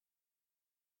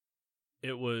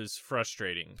it was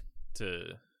frustrating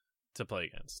to play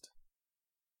against.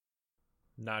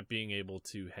 not being able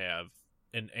to have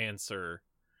an answer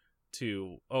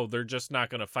to, oh, they're just not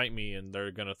going to fight me and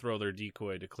they're going to throw their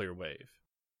decoy to clear wave.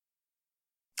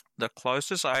 The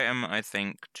closest item, I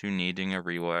think, to needing a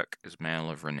rework is Mail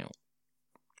of Renewal.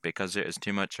 Because it is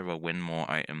too much of a win more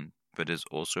item, but is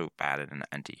also bad in an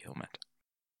anti-heal meta.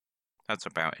 That's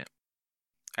about it.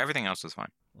 Everything else is fine.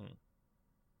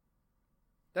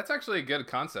 That's actually a good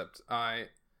concept.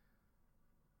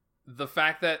 The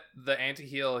fact that the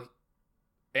anti-heal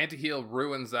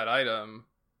ruins that item,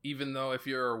 even though if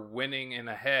you're winning and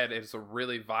ahead, it's a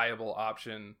really viable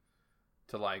option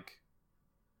to like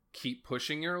keep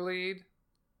pushing your lead.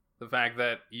 The fact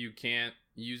that you can't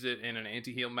use it in an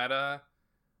anti-heal meta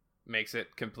makes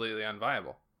it completely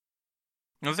unviable.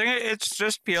 I think it's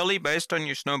just purely based on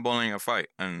you snowballing a fight,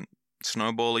 and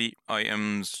snowbally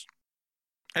items.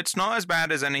 It's not as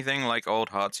bad as anything like old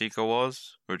Heartseeker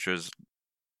was, which was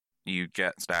you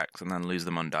get stacks and then lose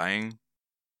them on dying.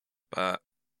 But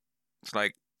it's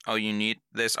like, oh, you need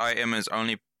this item is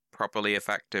only properly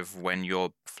effective when you're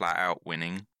flat out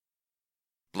winning.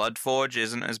 Bloodforge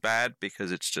isn't as bad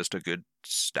because it's just a good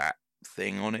stat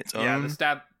thing on its own. Yeah, the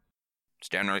stat. It's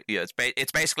generally, yeah,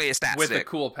 it's basically a stat with stick, the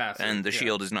cool passive, and the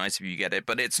shield is nice if you get it,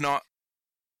 but it's not.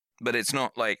 But it's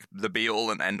not like the be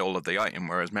all and end all of the item.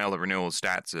 Whereas Mail of Renewal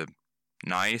stats are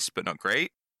nice but not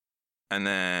great. And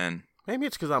then maybe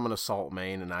it's because I'm an assault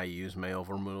main and I use Mail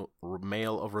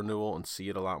of Renewal and see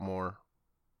it a lot more.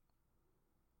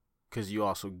 Because you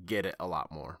also get it a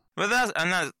lot more. But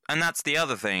that's the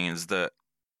other thing, is that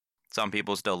some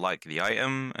people still like the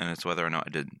item, and it's whether or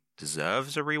not it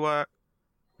deserves a rework.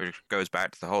 Which goes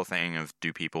back to the whole thing of,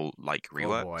 do people like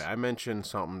reworks? Oh boy, I mentioned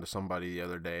something to somebody the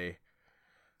other day.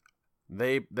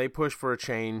 They push for a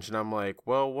change, and I'm like,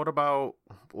 well,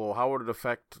 how would it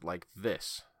affect like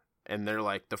this? And they're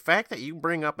like, the fact that you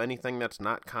bring up anything that's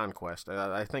not Conquest,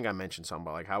 I think I mentioned something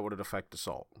about like, how would it affect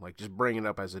Assault? Like, just bring it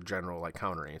up as a general like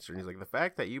counter answer. And he's like, the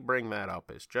fact that you bring that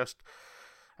up is just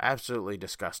absolutely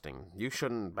disgusting. You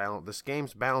shouldn't balance, this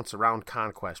game's balanced around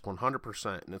Conquest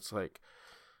 100%. And it's like,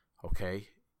 okay,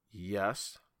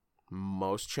 yes,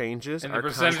 most changes and are the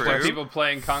percentage of people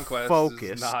playing Conquest focused,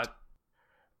 is not.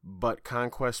 But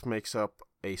Conquest makes up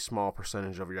a small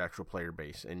percentage of your actual player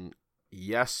base. And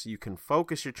yes, you can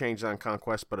focus your changes on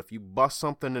Conquest, but if you bust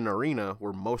something in Arena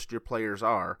where most of your players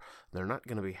are, they're not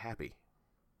going to be happy.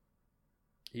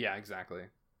 Yeah, exactly.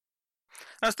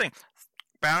 That's the thing.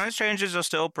 Balance changes are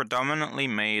still predominantly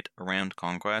made around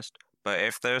Conquest, but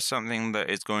if there's something that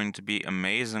is going to be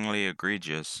amazingly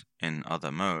egregious in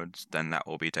other modes, then that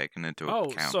will be taken into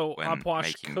account so when Upwash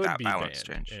making could that be balance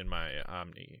banned change. in my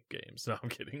Omni games. No, I'm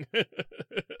kidding.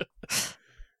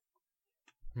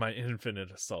 My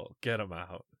Infinite Assault. Get him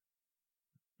out.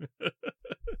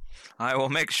 I will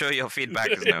make sure your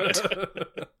feedback is noted.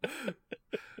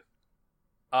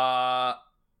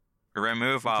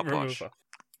 Remove Upwash.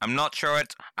 I'm not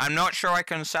sure I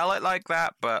can sell it like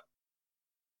that, but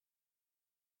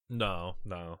No.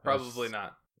 Probably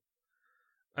not.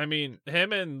 I mean,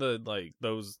 him and the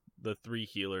three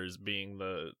healers being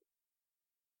the,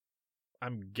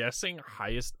 I'm guessing,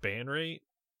 highest ban rate,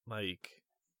 like,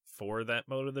 for that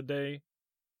mode of the day.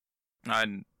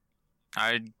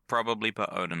 I'd probably put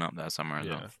Odin up there somewhere as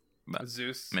well. But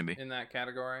Zeus maybe in that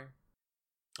category.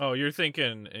 Oh, you're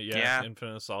thinking, Yeah.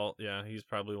 Infinite Assault. Yeah, he's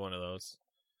probably one of those.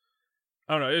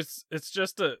 I don't know. It's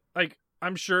just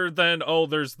I'm sure then,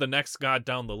 there's the next god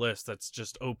down the list that's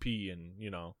just OP and,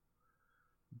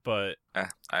 but...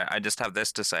 I just have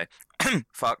this to say.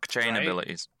 Fuck chain Right?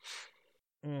 abilities.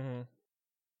 Mm-hmm.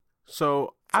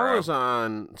 So I Bro. was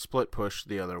on Split Push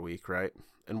the other week, right?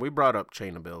 And we brought up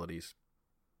chain abilities.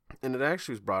 And it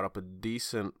actually was brought up a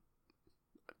decent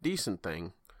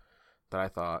thing that I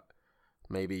thought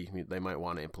maybe they might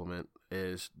want to implement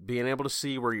is being able to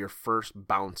see where your first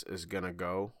bounce is going to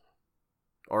go.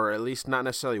 Or at least not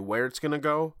necessarily where it's going to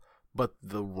go, but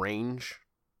the range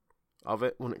of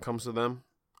it when it comes to them.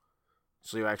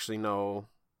 So you actually know,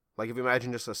 like if you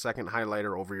imagine just a second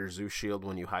highlighter over your Zeus shield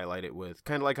when you highlight it with,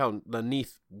 kind of like how the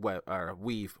Neath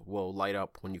weave will light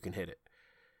up when you can hit it.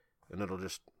 And it'll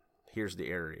just, here's the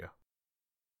area.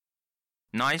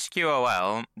 Nice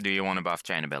QOL. Do you want to buff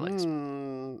chain abilities?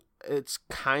 It's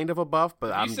kind of a buff, but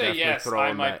If I'm you say definitely yes,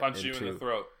 throwing I might that punch you in into- the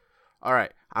throat. All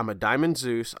right, I'm a Diamond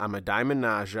Zeus, I'm a Diamond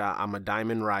Naja, I'm a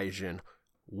Diamond Raijin.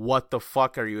 What the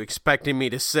fuck are you expecting me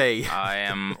to say? I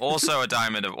am also a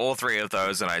diamond of all three of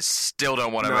those, and I still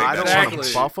don't want to No, make I that don't want change.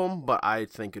 to buff them, but I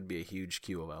think it'd be a huge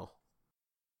QOL.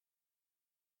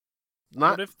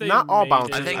 Not What if they not all made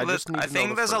bounties. it- I think just need I to know think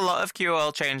the there's a first. lot of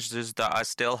QL changes that are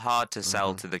still hard to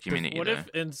sell to the community. What though. if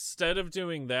instead of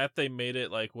doing that, they made it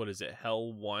like, what is it,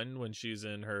 Hell 1 when she's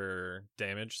in her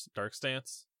damage dark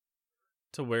stance?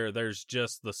 To where there's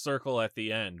just the circle at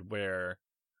the end where,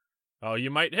 oh,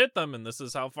 you might hit them and this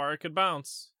is how far it could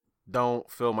bounce. Don't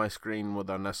fill my screen with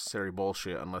unnecessary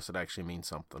bullshit unless it actually means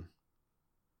something.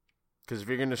 Because if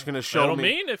you're just gonna show It'll me,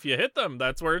 mean if you hit them,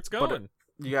 that's where it's going.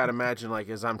 you gotta imagine like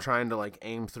as I'm trying to like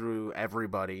aim through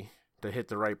everybody to hit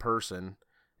the right person.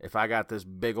 If I got this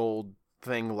big old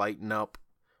thing lighting up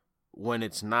when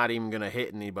it's not even gonna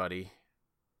hit anybody,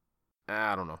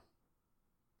 I don't know.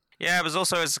 Yeah, it was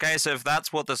also a case of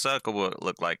that's what the circle will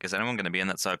look like. Is anyone going to be in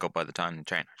that circle by the time the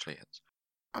chain actually hits?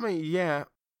 I mean, yeah,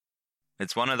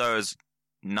 It's one of those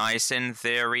nice in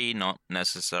theory, not they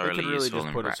necessarily could really useful just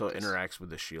in put it so it practice. interacts with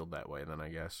the shield that way. Then I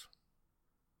guess.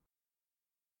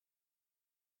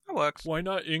 That works. Why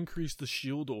not increase the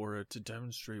shield aura to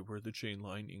demonstrate where the chain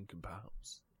lightning can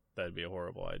bounce? That'd be a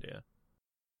horrible idea.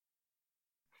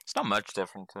 It's not much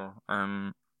different to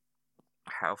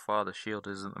how far the shield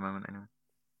is at the moment, anyway.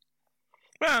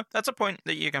 Well, that's a point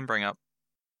that you can bring up.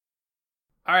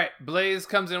 All right, Blaze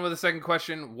comes in with a second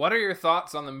question. What are your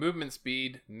thoughts on the movement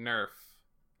speed nerf?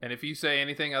 And if you say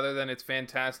anything other than it's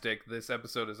fantastic, this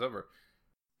episode is over.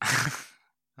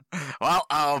 Well,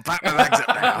 I'll pack my bags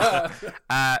up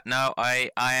now. No, I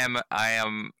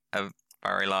am a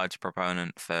very large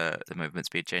proponent for the movement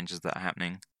speed changes that are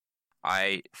happening.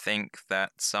 I think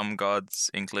that some gods,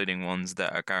 including ones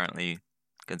that are currently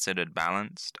considered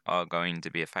balanced, are going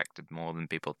to be affected more than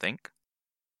people think.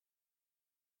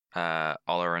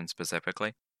 Oloran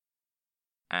specifically.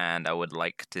 And I would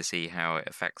like to see how it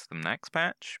affects them next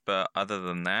patch, but other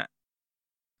than that,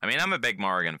 I mean, I'm a big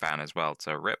Morrigan fan as well,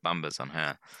 so rip bumbers on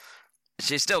her.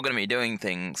 She's still going to be doing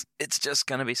things, it's just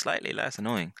going to be slightly less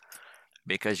annoying,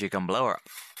 because you can blow her up,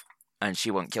 and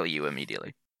she won't kill you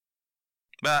immediately.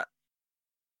 But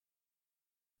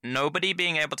nobody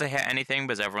being able to hit anything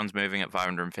because everyone's moving at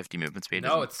 550 movement speed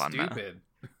No, isn't it's fun now. stupid.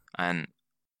 And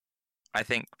I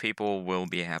think people will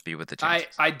be happy with the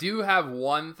changes. I do have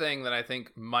one thing that I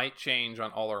think might change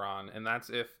on Oleron, and that's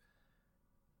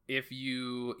if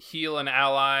you heal an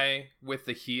ally with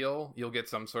the heal, you'll get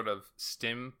some sort of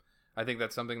stim. I think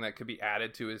that's something that could be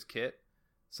added to his kit,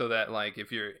 so that like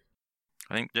if you're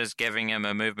I think just giving him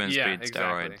a movement speed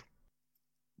steroid exactly.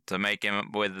 to make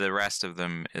him with the rest of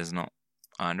them is not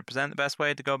 100% the best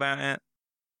way to go about it.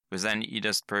 Because then you're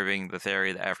just proving the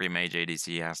theory that every mage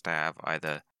ADC has to have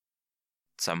either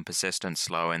some persistent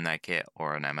slow in their kit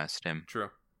or an MS stim. True.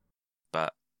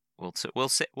 But we'll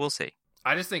see.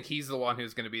 I just think he's the one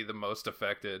who's going to be the most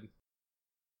affected.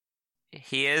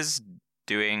 He is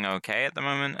doing okay at the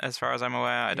moment, as far as I'm aware.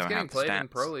 I He's don't getting have the played stats. in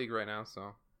Pro League right now,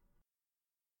 so.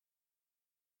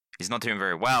 He's not doing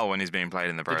very well when he's being played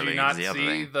in the Pro Did League. you not is the other see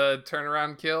thing. the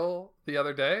turnaround kill the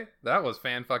other day? That was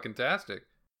fan-fucking-tastic.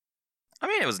 I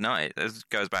mean, it was nice. It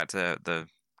goes back to the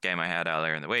game I had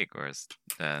earlier in the week, where it's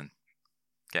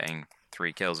getting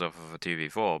 3 kills off of a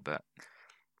 2v4, but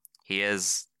he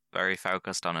is very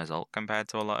focused on his ult compared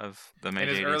to a lot of the And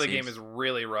major his early ADCs. game is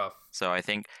really rough. So I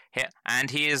think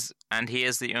he is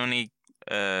the only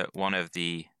one of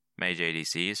the mage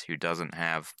ADCs who doesn't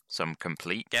have some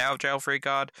complete get out of jail free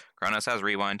card. Kronos has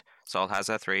rewind, Sol has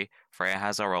her 3, Freya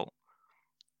has her ult,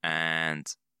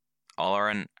 and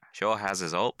Oloran sure has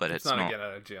his ult, but it's not not a get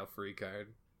out of jail free card.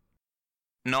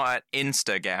 an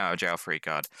insta get out of jail free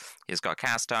card. He's got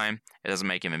cast time. It doesn't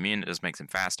make him immune. It just makes him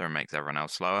faster and makes everyone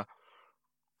else slower.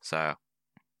 So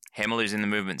him losing the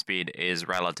movement speed is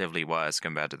relatively worse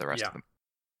compared to the rest Yeah. of them.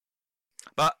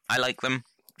 But I like them.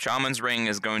 Shaman's Ring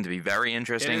is going to be very It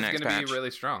interesting is next going to patch. be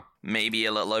really strong. Maybe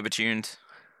a little overtuned.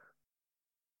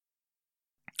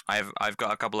 I've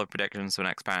got a couple of predictions for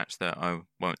next patch that I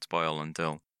won't spoil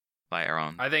until later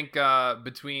on. I think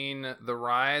between the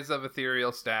rise of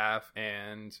Ethereal Staff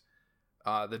and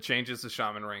the changes to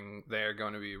Shaman Ring, they're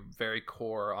going to be very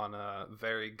core on a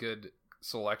very good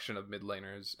selection of mid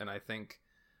laners. And I think,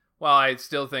 well, I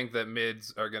still think that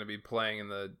mids are going to be playing in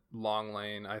the long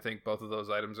lane. I think both of those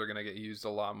items are going to get used a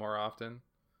lot more often.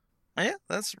 Yeah,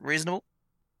 that's reasonable.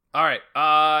 All right.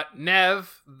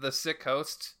 Nev, the sick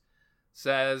host,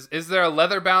 says, is there a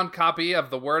leather-bound copy of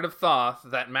the Word of Thoth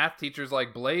that math teachers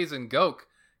like Blaze and Gok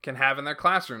can have in their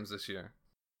classrooms this year?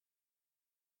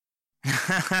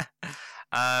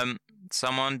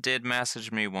 Someone did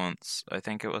message me once. I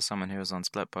think it was someone who was on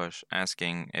Split Push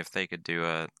asking if they could do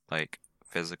a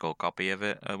physical copy of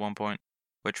it at one point,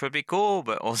 which would be cool,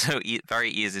 but also very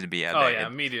easy to be Oh outdated. yeah,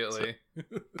 immediately.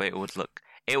 But it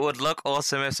would look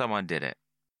awesome if someone did it.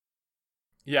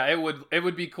 Yeah, it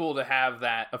would be cool to have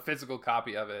a physical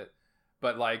copy of it,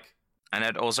 but like, And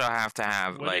it'd also have to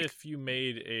have What like if you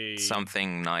made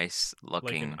something nice like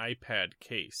looking. an iPad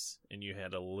case and you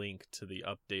had a link to the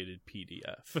updated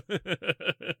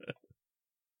PDF?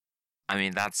 I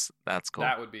mean, that's cool.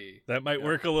 that would be That might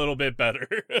work a little bit better.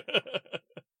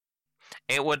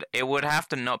 It would have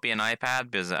to not be an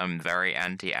iPad because I'm very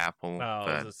anti-Apple. No,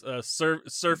 but is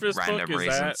this Surface random Book is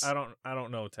reasons. that? I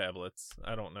don't know tablets.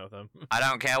 I don't know them. I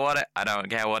don't care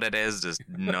what it is. Just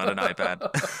not an iPad.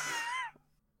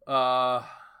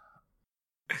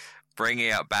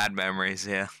 Bringing up bad memories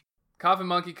here. Coffin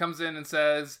Monkey comes in and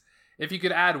says, if you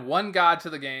could add one god to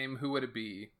the game, who would it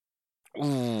be?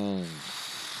 Ooh,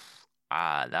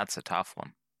 that's a tough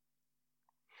one.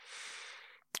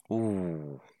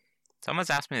 Ooh, someone's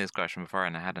asked me this question before,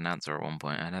 and I had an answer at one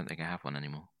point. I don't think I have one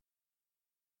anymore.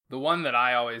 The one that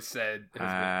I always said has been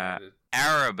added.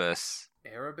 Erebus.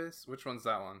 Erebus? Which one's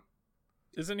that one?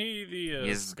 Isn't he the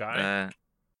He's guy?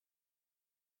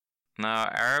 No,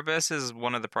 Erebus is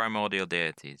one of the primordial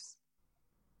deities.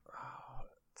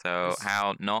 So Is-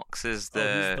 how Nox is He's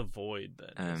the Void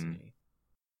then, isn't he?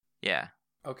 yeah.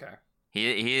 Okay.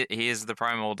 He is the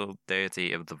primordial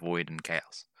deity of the void and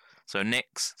chaos. So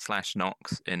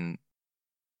Nyx/Nox in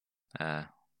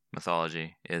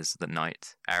mythology is the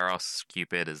night. Eros,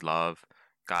 Cupid is love.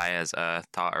 Gaia is earth.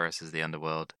 Tartarus is the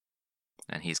underworld,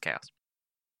 and he's chaos.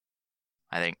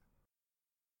 I think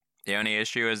the only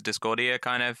issue is Discordia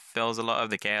kind of fills a lot of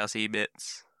the chaosy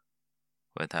bits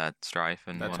with her strife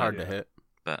and That's whatnot. hard to hit.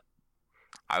 But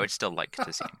I would still like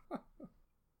to see him.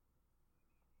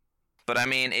 But I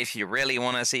mean, if you really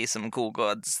want to see some cool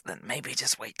gods, then maybe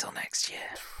just wait till next year.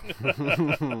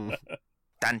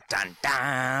 Dun dun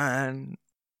dun!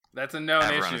 That's a known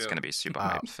Everyone's issue. going to be super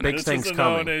Wow. hyped for Big next This things is a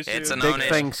coming. known issue. It's a Big known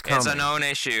things issue. It's a coming. known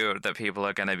issue that people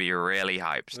are going to be really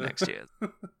hyped next year. All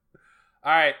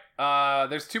right.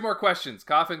 There's two more questions.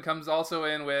 Coffin comes also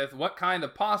in with, what kind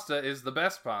of pasta is the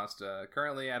best pasta?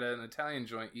 Currently at an Italian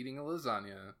joint eating a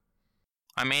lasagna.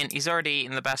 I mean, he's already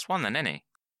eaten the best one, then, isn't he?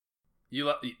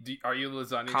 Are you a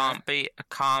lasagna guy?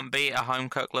 Can't beat a home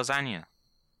cooked lasagna.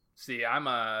 See, I'm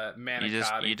a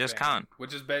manicotti You just fan, can't.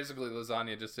 which is basically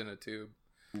lasagna just in a tube.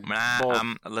 Nah, Both-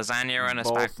 lasagna and a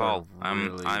both spag bowl. are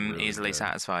really, I'm really easily good.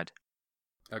 satisfied.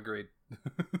 Agreed.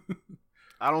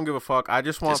 I don't give a fuck. I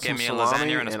just want Just give some me a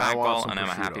salami lasagna and a I spag want bowl some and I'm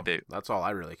a happy prosciutto. boot. That's all I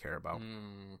really care about.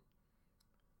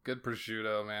 Good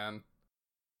prosciutto, man.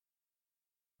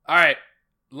 All right.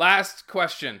 Last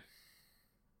question.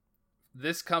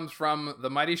 This comes from the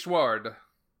Mighty Schward.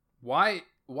 Why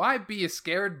be a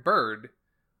scared bird,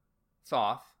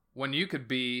 Thoth, when you could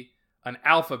be an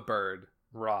alpha bird,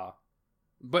 Ra?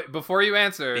 But before you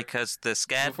answer, Because the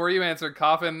scared.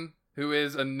 Coffin, who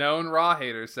is a known Ra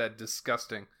hater, said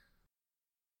disgusting.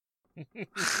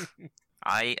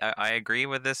 I agree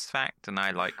with this fact, and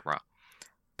I like Ra.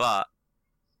 But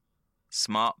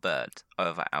smart bird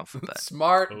over alpha bird.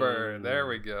 Smart bird. Ooh. There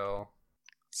we go.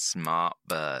 Smart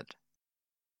bird.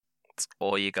 That's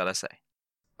all you gotta say.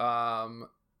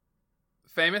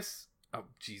 Famous? Oh,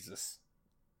 Jesus.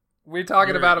 We're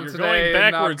talking about him You're today. going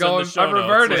and backwards I'm in the show I'm notes.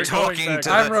 reverting. We're talking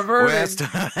to I'm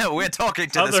reverting. We're talking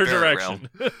to the Other spirit realm.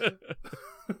 direction.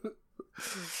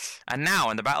 And now,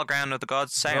 in the battleground of the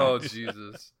gods, Oh, sail.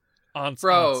 Jesus.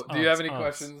 Bro, Do you have any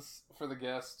questions for the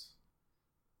guest?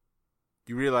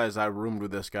 You realize I roomed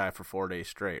with this guy for 4 days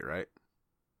straight, right?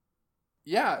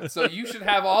 Yeah, so you should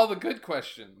have all the good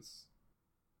questions.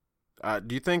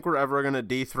 Do you think we're ever gonna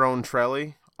dethrone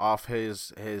Trelly off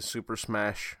his Super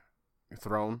Smash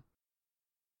throne?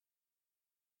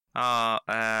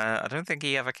 I don't think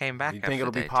he ever came back. Do you think after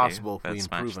it'll be day 2 possible if for we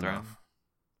Smash improve Throne. enough?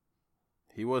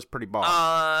 He was pretty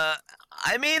boss.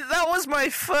 I mean, that was my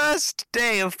first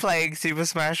day of playing Super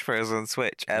Smash Bros. On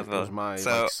Switch ever. It was my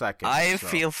so second. I so.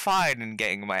 feel fine in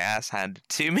getting my ass handed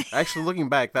to me. Actually, looking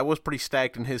back, that was pretty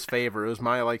stacked in his favor. It was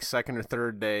my second or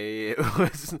third day. It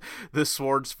was the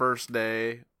Sword's first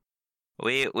day.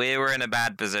 We were in a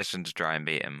bad position to try and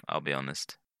beat him. I'll be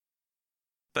honest.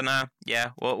 But no,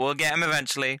 yeah, we'll get him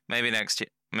eventually. Maybe next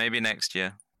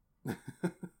year.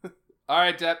 All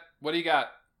right, Depp, what do you got?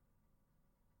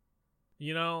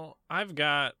 You know, I've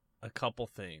got a couple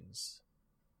things,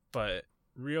 but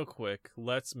real quick,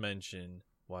 let's mention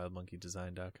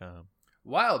wildmonkeydesign.com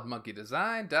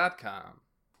WildMonkeyDesign.com.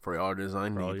 For all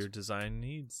design for all needs. your design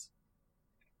needs.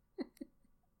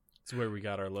 It's where we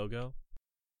got our logo.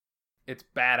 It's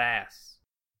badass.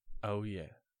 Oh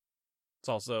yeah. It's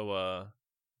also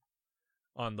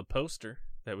on the poster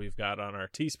that we've got on our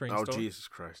Teespring Oh, store. Jesus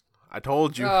Christ. I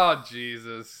told you. Oh,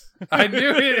 Jesus. I knew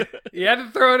it. You had to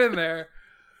throw it in there.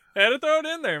 Had to throw it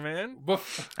in there, man.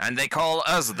 And they call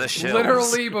us the Shills.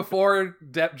 Literally before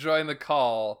Depp joined the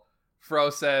call, Fro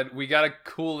said, we gotta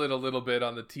cool it a little bit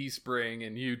on the Teespring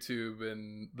and YouTube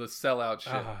and the sellout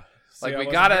shit. See, we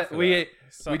gotta, we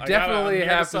I'm definitely here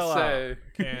have to sell say. out.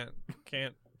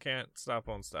 Can't stop,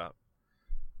 won't stop.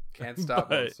 Can't stop,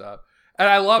 But- won't stop. And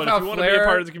I love But how if you want to Flair... be a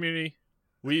part of the community,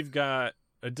 we've got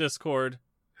a Discord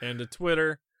and a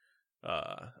Twitter.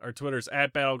 Our Twitter's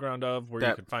at Battleground of, where you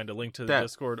Dep. can find a link to the Dep.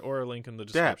 Discord or a link in the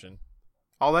description.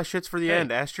 All that shit's for the Hey.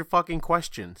 end. Ask your fucking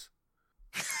questions.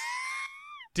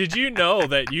 Did you know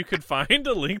that you could find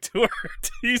a link to our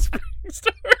Teespring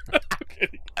store? I'm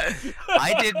kidding.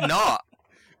 I did not.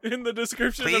 In the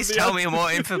description Please of the tell me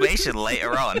more information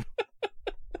later on.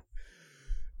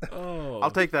 Oh,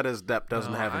 I'll take that as Depp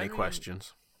doesn't No, have I any mean-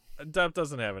 questions. Depp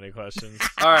doesn't have any questions.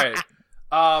 All right.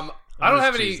 I don't just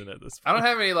have any... cheesing at this I don't point.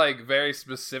 have any like very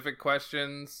specific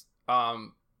questions.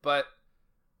 But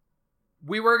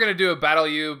we were gonna do a Battle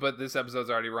You, but this episode's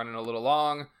already running a little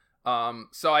long.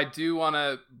 So I do want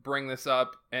to bring this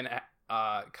up and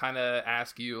kind of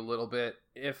ask you a little bit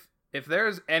if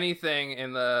there's anything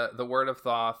in the Word of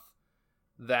Thoth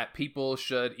that people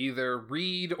should either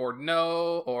read or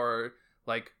know or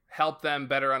like help them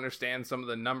better understand some of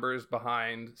the numbers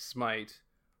behind Smite.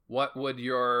 What would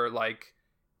your like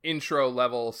intro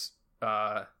level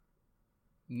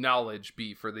knowledge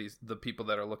be for the people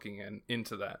that are looking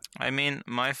into that? I mean,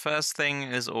 my first thing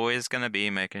is always going to be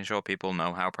making sure people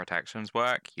know how protections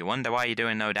work. You wonder why you're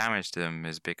doing no damage to them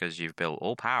is because you've built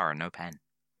all power and no pen.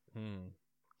 And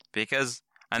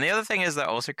the other thing is that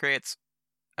also creates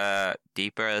a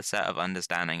deeper set of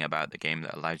understanding about the game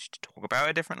that allows you to talk about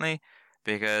it differently,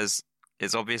 because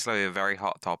it's obviously a very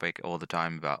hot topic all the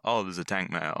time about, oh, there's a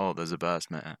tank meta, oh, there's a burst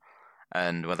meta,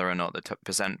 and whether or not the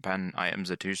percent pen items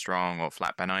are too strong or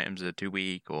flat pen items are too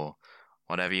weak or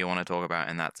whatever you want to talk about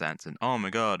in that sense. And, oh my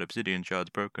god, Obsidian Shard's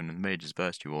broken and the Mages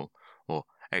burst you all, or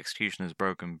Executioner's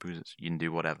broken because you can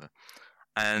do whatever.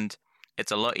 And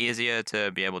it's a lot easier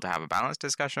to be able to have a balanced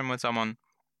discussion with someone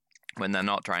when they're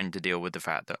not trying to deal with the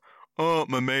fact that, oh,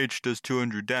 my mage does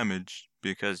 200 damage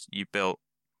because you built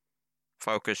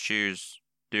Focus Shoes,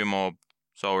 Do More,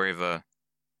 Soul Reaver,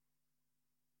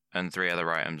 and 3 other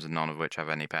items, and none of which have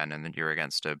any pen, and then you're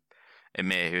against a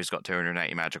Emir who's got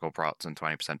 280 magical prots and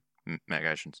 20%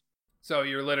 mitigations. So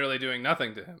you're literally doing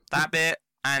nothing to him. That bit,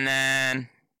 and then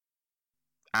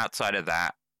outside of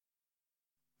that,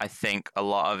 I think a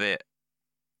lot of it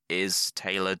is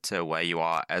tailored to where you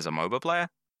are as a MOBA player,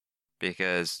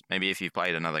 because maybe if you've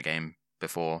played another game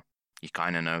before, you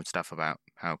kind of know stuff about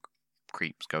how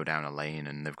creeps go down a lane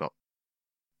and they've got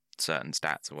certain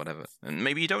stats or whatever. And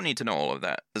maybe you don't need to know all of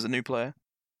that as a new player.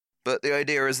 But the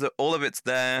idea is that all of it's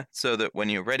there so that when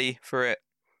you're ready for it,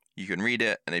 you can read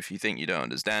it, and if you think you don't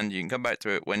understand, you can come back to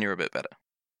it when you're a bit better.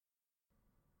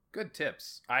 Good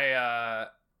tips. I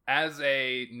as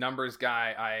a numbers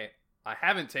guy, I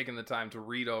haven't taken the time to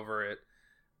read over it,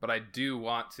 but I do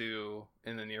want to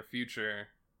in the near future.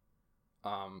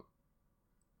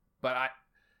 But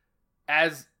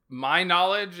as my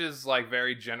knowledge is like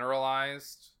very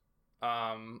generalized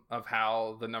of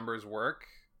how the numbers work,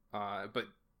 but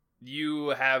you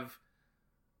have,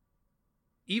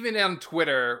 even on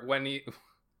Twitter,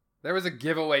 there was a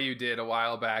giveaway you did a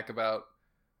while back about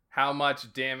how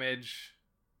much damage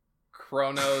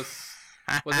Kronos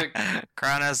was it?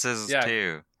 Kronos is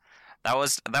 2. That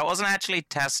wasn't actually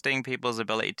testing people's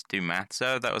ability to do math,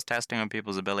 so that was testing on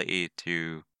people's ability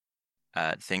to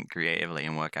think creatively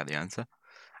and work out the answer.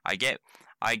 I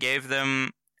gave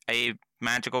them a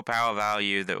magical power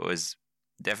value that was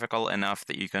difficult enough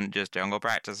that you couldn't just jungle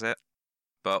practice it,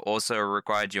 but also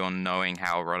required you on knowing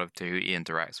how Rod of Tahuti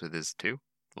interacts with his 2,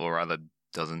 or rather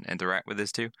doesn't interact with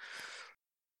his 2.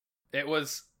 It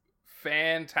was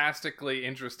fantastically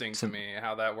interesting to me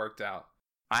how that worked out.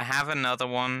 I have another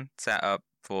one set up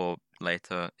for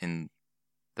later in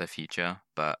the future,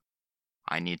 but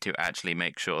I need to actually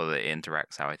make sure that it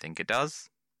interacts how I think it does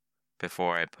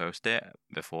before I post it,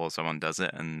 before someone does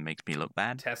it and makes me look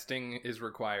bad. Testing is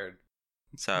required.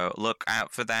 So look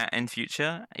out for that in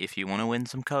future if you want to win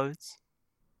some codes.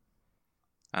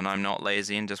 And I'm not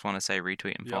lazy and just want to say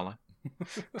retweet and follow.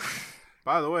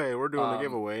 By the way, we're doing a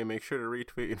giveaway. Make sure to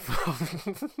retweet and follow.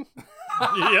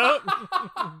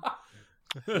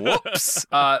 Yep. Whoops.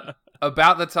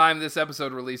 About the time this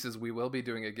episode releases, we will be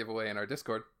doing a giveaway in our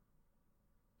Discord.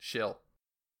 Shill.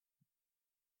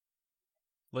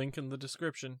 Link in the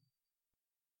description.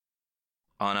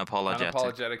 Unapologetic.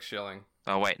 Unapologetic shilling.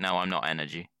 Oh wait, no, I'm not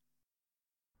energy.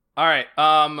 All right.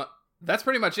 That's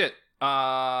pretty much it.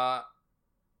 I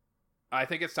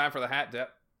think it's time for the hat, Depp.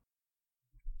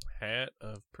 Hat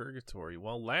of Purgatory.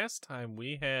 Well, last time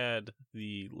we had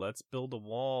the let's build a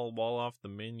wall off the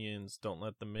minions, don't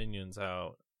let the minions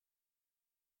out.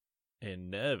 And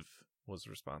Nev was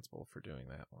responsible for doing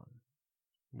that one.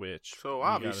 Which, So we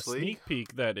obviously- got a sneak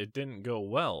peek that it didn't go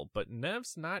well, but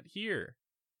Nev's not here.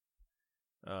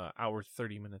 Hour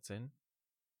 30 minutes in.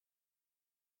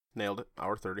 Nailed it.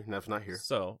 Hour 30. Nev's not here.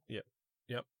 So, yep.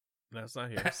 Nev's not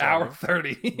here. So Hour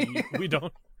 30. we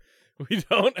don't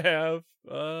have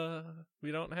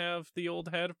the old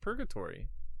Hat of Purgatory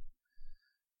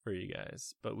for you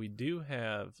guys, but we do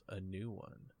have a new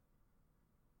one.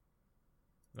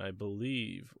 I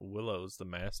believe Willow's the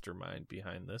mastermind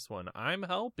behind this one. I'm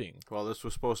helping. Well, this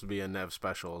was supposed to be a Nev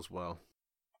special as well.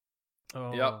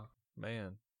 Oh, Yep.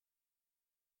 man.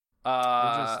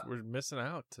 Uh, We're missing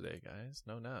out today, guys.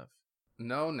 No Nev.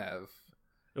 no Nev.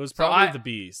 It was So probably the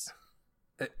bees.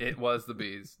 It was the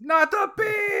bees. Not the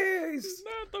bees!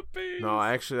 Not the bees. No,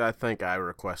 actually, I think I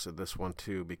requested this one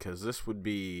too because this would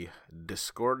be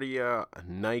Discordia,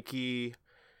 Nike,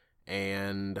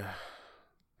 and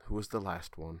who was the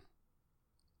last one?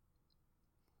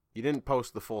 You didn't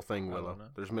post the full thing, I don't Willow. know.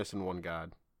 There's missing one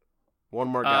god. One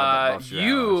more god that buffs your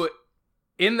You, allies.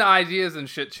 in the Ideas and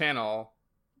Shit channel,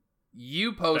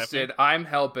 you posted Stephanie? I'm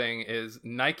helping is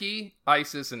Nike,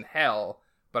 Isis, and Hell,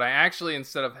 but I actually,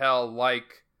 instead of Hell,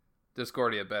 like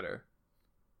Discordia better.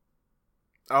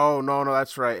 Oh, no,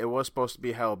 that's right. It was supposed to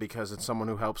be Hell because it's someone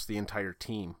who helps the entire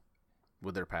team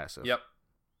with their passive. Yep.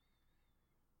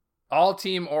 All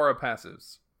team aura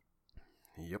passives.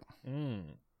 Yep.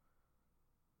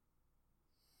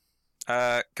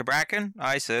 Kabrakan,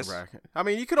 Isis. Bracket. I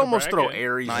mean, you could almost throw Bracket.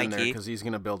 Ares in there Nike. because he's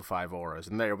going to build 5 auras.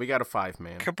 And there, we got a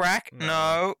 5-man. Kabrak,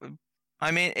 no.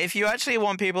 I mean, if you actually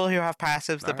want people who have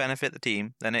passives that Alright. benefit the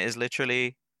team, then it is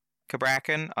literally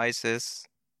Kabrakan, Isis,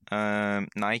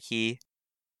 Nike.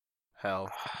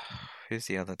 Hell. Who's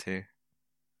the other two?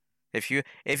 If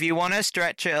you want to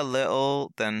stretch it a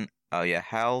little, then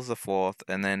Hell's the 4th,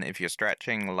 and then if you're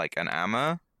stretching like an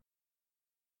Amma,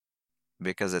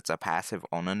 because it's a passive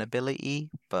on an ability,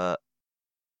 but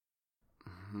I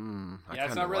Yeah, it's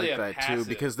kinda not really like a that too passive.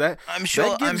 because that I'm sure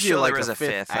that gives I'm you sure like there is a a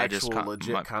fifth. I just actual can't.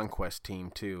 legit conquest team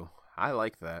too. I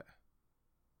like that.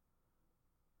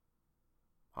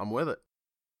 I'm with it.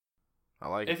 I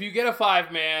like If it. you get a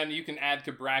 5-man, you can add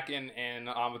Kabrakan and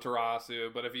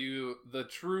Amaterasu, but the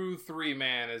true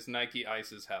 3-man is Nike,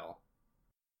 Isis, Hell.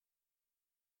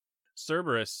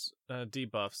 Cerberus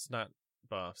debuffs, not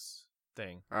buffs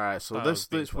thing. All right, so thought it was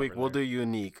this being week clever we'll there. do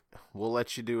unique. We'll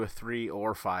let you do a 3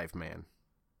 or 5-man.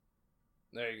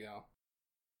 There you go.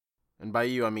 And by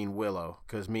you, I mean Willow,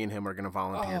 because me and him are going to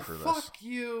volunteer for this. Fuck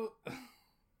you.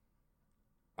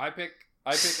 I pick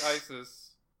Isis.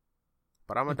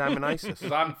 But I'm a Diamond Isis.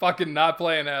 'Cause I'm fucking not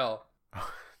playing Hell.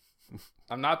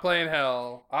 I'm not playing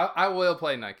Hell. I will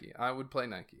play Nike. I would play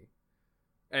Nike.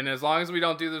 And as long as we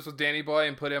don't do this with Danny Boy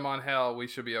and put him on Hell, we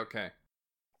should be okay.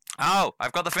 Oh,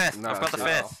 I've got the 5th. No, I've got the shit.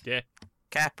 5th. Yeah,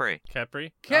 Capri.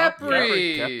 Capri.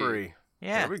 Capri! Kepri.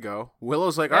 Yeah. There we go.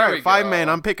 Willow's like, There all we right, 5-man,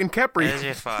 go. I'm picking Kepri. There's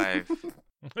your 5.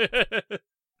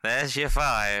 There's your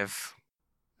 5.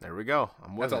 There we go.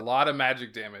 I'm with That's it. a lot of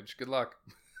magic damage. Good luck.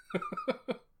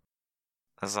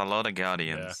 There's a lot of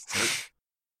Guardians.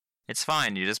 It's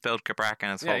fine. You just build Kabrak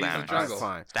and it's Yeah, full he's a damage. jungle.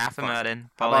 Fine. Staff of Fine. Merlin,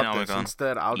 How about this? Polynomicon.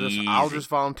 Instead, I'll Easy. just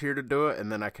volunteer to do it,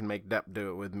 and then I can make Depp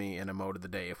do it with me in a mode of the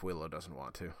day if Willow doesn't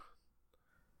want to.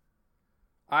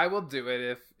 I will do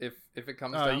it if it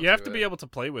comes down You have to it. be able to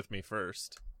play with me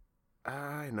first.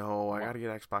 I know. I got to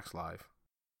get Xbox Live.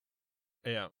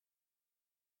 Yeah.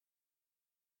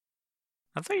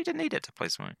 I thought you didn't need it to play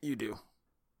Smite. You do.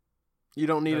 You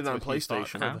don't need That's it on what he thought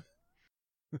PlayStation. for Huh?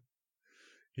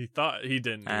 He thought he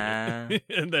didn't need it.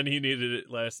 And then he needed it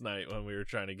last night when we were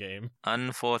trying to game.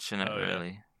 Unfortunate, Oh, yeah.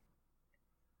 really.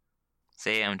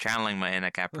 See, I'm channeling my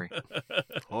inner Capri.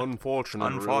 Unfortunate.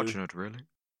 Unfortunate, really.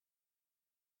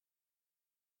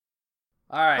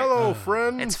 All right. Hello,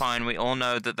 friends. It's fine. We all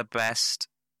know that the best.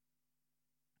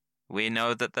 We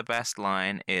know that the best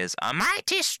line is a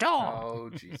mighty storm, Oh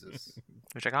Jesus.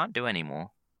 which I can't do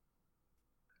anymore.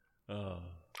 Oh.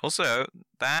 Also,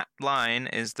 that line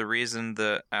is the reason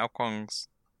that Alquong's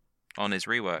on his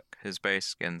rework, his base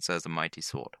skin says the mighty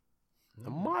sword. The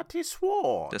Mighty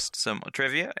Sword. Just some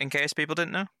trivia in case people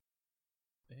didn't know.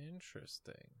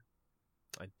 Interesting.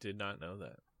 I did not know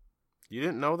that. You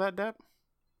didn't know that, Depp?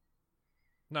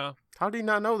 No. How do you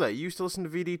not know that? You used to listen to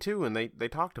VD2 and they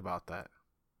talked about that.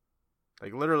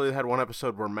 Like, literally they had one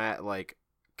episode where Matt, like,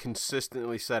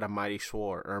 consistently said a mighty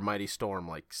sword or a mighty storm,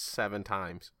 like, 7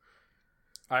 times.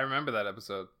 I remember that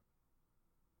episode.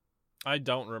 I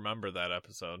don't remember that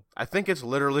episode. I think it's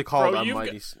literally called Bro, a you've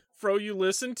mighty... Fro, you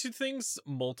listen to things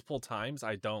multiple times.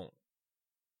 I don't.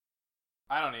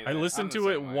 I don't either. I listen I'm the to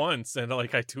it same way. once and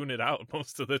like I tune it out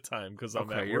most of the time because I'm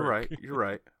Okay, at you're work. right. You're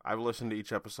right. I've listened to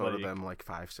each episode of Like- them like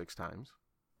 5-6 times.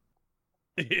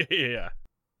 Yeah.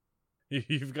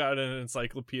 You've got an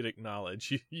encyclopedic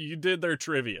knowledge. You did their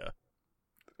trivia.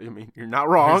 I mean, you're not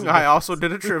wrong. There's a I also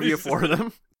did a trivia for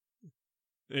them.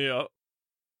 Yep.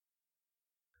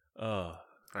 All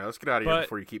right, let's get out of here But-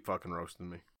 before you keep fucking roasting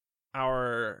me.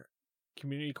 Our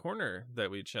community corner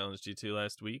that we challenged you to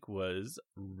last week was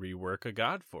rework a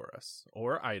god for us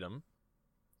or item.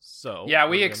 So Yeah, we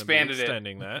we're gonna be expanded it.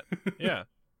 extending that. Yeah.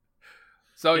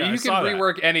 So Yeah, I you saw can that.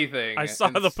 rework anything. I saw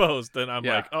and the post and I'm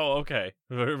Yeah. like, oh, okay.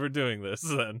 We're doing this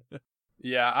then.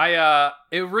 Yeah, I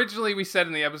originally we said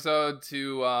in the episode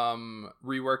to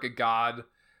rework a god,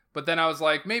 but then I was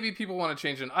like, maybe people want to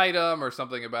change an item or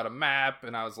something about a map,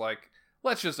 and I was like,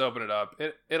 let's just open it up.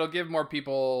 It'll give more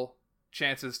people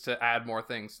chances to add more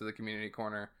things to the community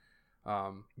corner.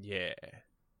 Yeah.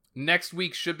 Next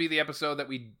week should be the episode that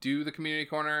we do the community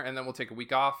corner, and then we'll take a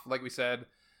week off, like we said.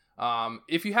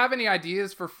 If you have any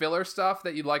ideas for filler stuff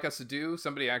that you'd like us to do,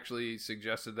 somebody actually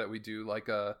suggested that we do like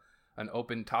an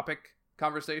open topic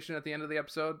conversation at the end of the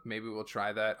episode. Maybe we'll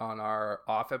try that on our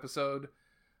off episode.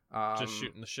 Just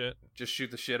shooting the shit. Just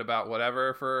shoot the shit about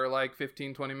whatever for like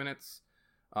 15-20 minutes.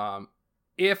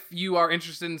 If you are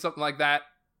interested in something like that,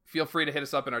 feel free to hit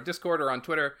us up in our Discord or on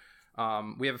Twitter.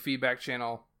 We have a feedback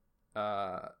channel.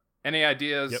 Any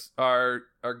ideas Yep.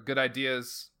 are good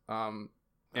ideas. And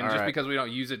All just right. because we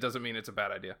don't use it doesn't mean it's a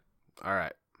bad idea. All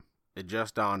right. It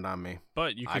just dawned on me.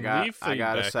 But you I can got leave feedback I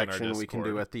got a in our section we can do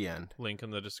Discord. at the end. Link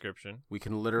in the description. We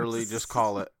can literally just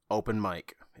call it open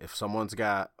mic. If someone's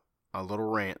got a little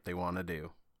rant they want to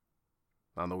do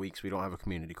on the weeks we don't have a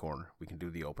community corner, we can do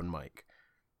the open mic.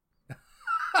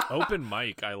 Open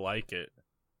mic, I like it.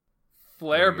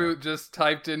 Flare There you go. Boot just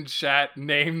typed in chat,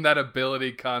 name that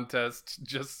ability contest.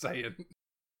 Just saying.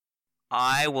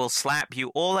 I will slap you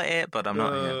all at it, but I'm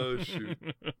not here. Oh, shoot.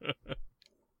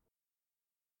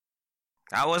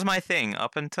 That was my thing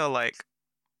up until like,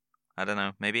 I don't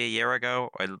know, maybe a year ago.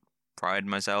 I pride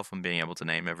myself on being able to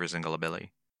name every single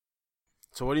ability,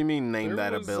 So what do you mean name There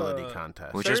that was, ability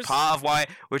contest? which There's- is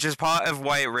part of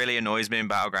why it really annoys me in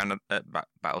Battleground,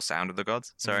 Battle Sound of the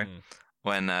Gods. Sorry, Mm.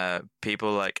 when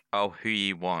people like, oh, who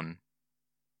ye won?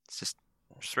 It's just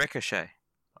Ricochet.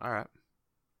 All right.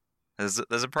 There's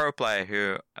a pro player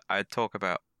who I talk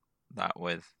about that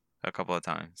with a couple of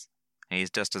times, and he's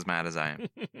just as mad as I am.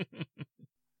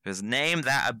 Because name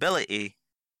that ability,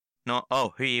 not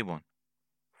oh who you won.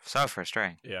 So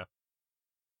frustrating. Yeah.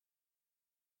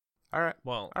 All right.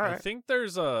 Well, All I right. think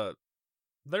there's an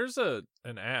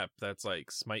app that's like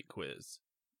Smite Quiz,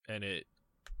 and it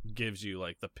gives you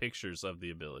like the pictures of the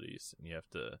abilities, and you have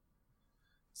to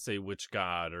say which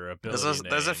god or ability.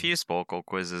 There's a name. few Sporkle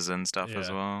quizzes and stuff as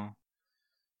Yeah. well.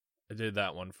 I did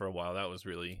that one for a while. That was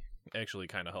really actually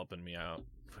kind of helping me out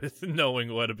with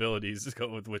knowing what abilities to go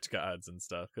with which gods and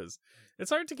stuff, because it's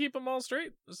hard to keep them all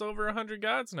straight. There's over 100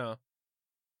 gods now,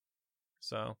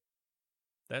 so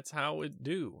that's how it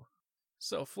do.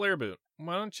 So Flareboot,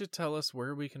 why don't you tell us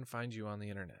where we can find you on the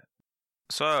internet?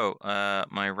 So,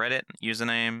 my Reddit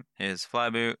username is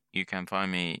Flyboot. You can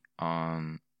find me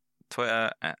on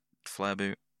Twitter at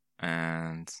Flyboot,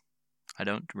 and I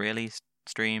don't really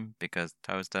stream because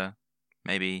Toaster.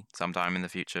 Maybe sometime in the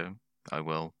future I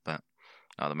will, but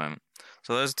not at the moment.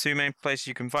 So those are two main places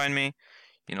you can find me.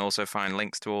 You can also find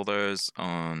links to all those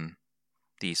on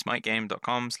the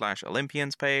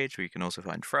smitegame.com/Olympians page, where you can also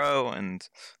find Fro and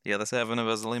the other 7 of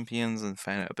us Olympians and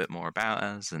find out a bit more about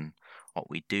us and what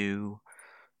we do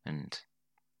and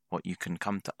what you can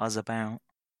come to us about.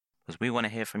 Because we want to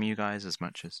hear from you guys as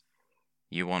much as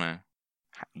you want to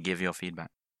give your feedback.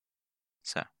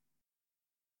 So.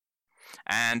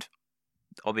 And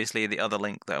obviously the other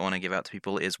link that I want to give out to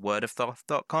people is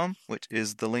wordofthought.com, which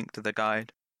is the link to the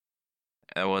guide.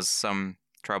 There was some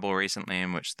trouble recently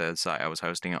in which the site I was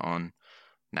hosting it on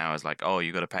now is like, oh,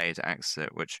 you got to pay to access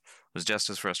it, which was just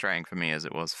as frustrating for me as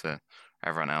it was for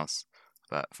everyone else,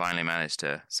 but finally managed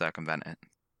to circumvent it.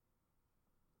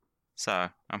 So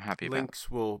I'm happy about it. Links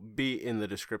will be in the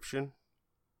description.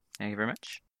 Thank you very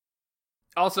much.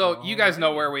 Also, you guys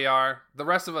know Alrighty. where we are. The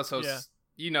rest of us hosts,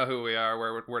 Yeah. you know who we are,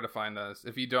 where to find us.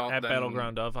 If you don't, At then,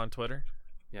 Battleground of on Twitter.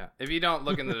 Yeah. If you don't,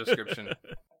 look in the description.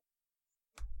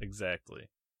 Exactly.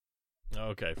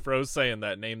 Okay, Fro's saying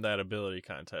that name that ability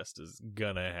contest is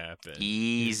gonna happen.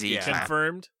 Easy Yeah.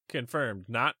 clap. Confirmed.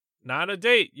 Not a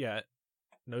date yet.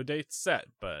 No date's set,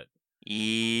 but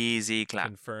Easy clap.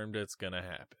 confirmed it's gonna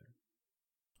happen.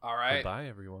 All right. Bye,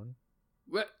 everyone.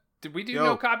 What? Did we do Yo.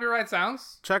 no copyright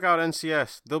sounds? Check out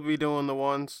NCS. They'll be doing the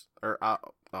ones, or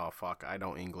oh fuck, I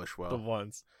don't English well. The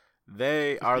ones.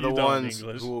 They are the You don't ones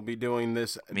English. who will be doing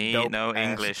this Me dope no ass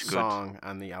English, good. song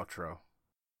on the outro.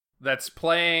 That's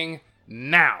playing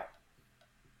now.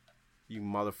 You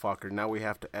motherfucker! Now we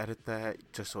have to edit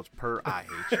that just so it's per. I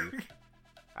hate you.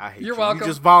 I hate You're you. welcome. You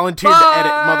just volunteered to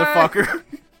edit, Bye. motherfucker.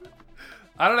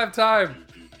 I don't have time.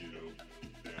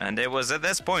 And it was at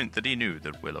this point that he knew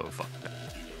that Willow fucked him.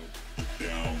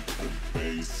 Down the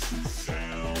bass and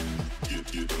sound,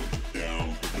 get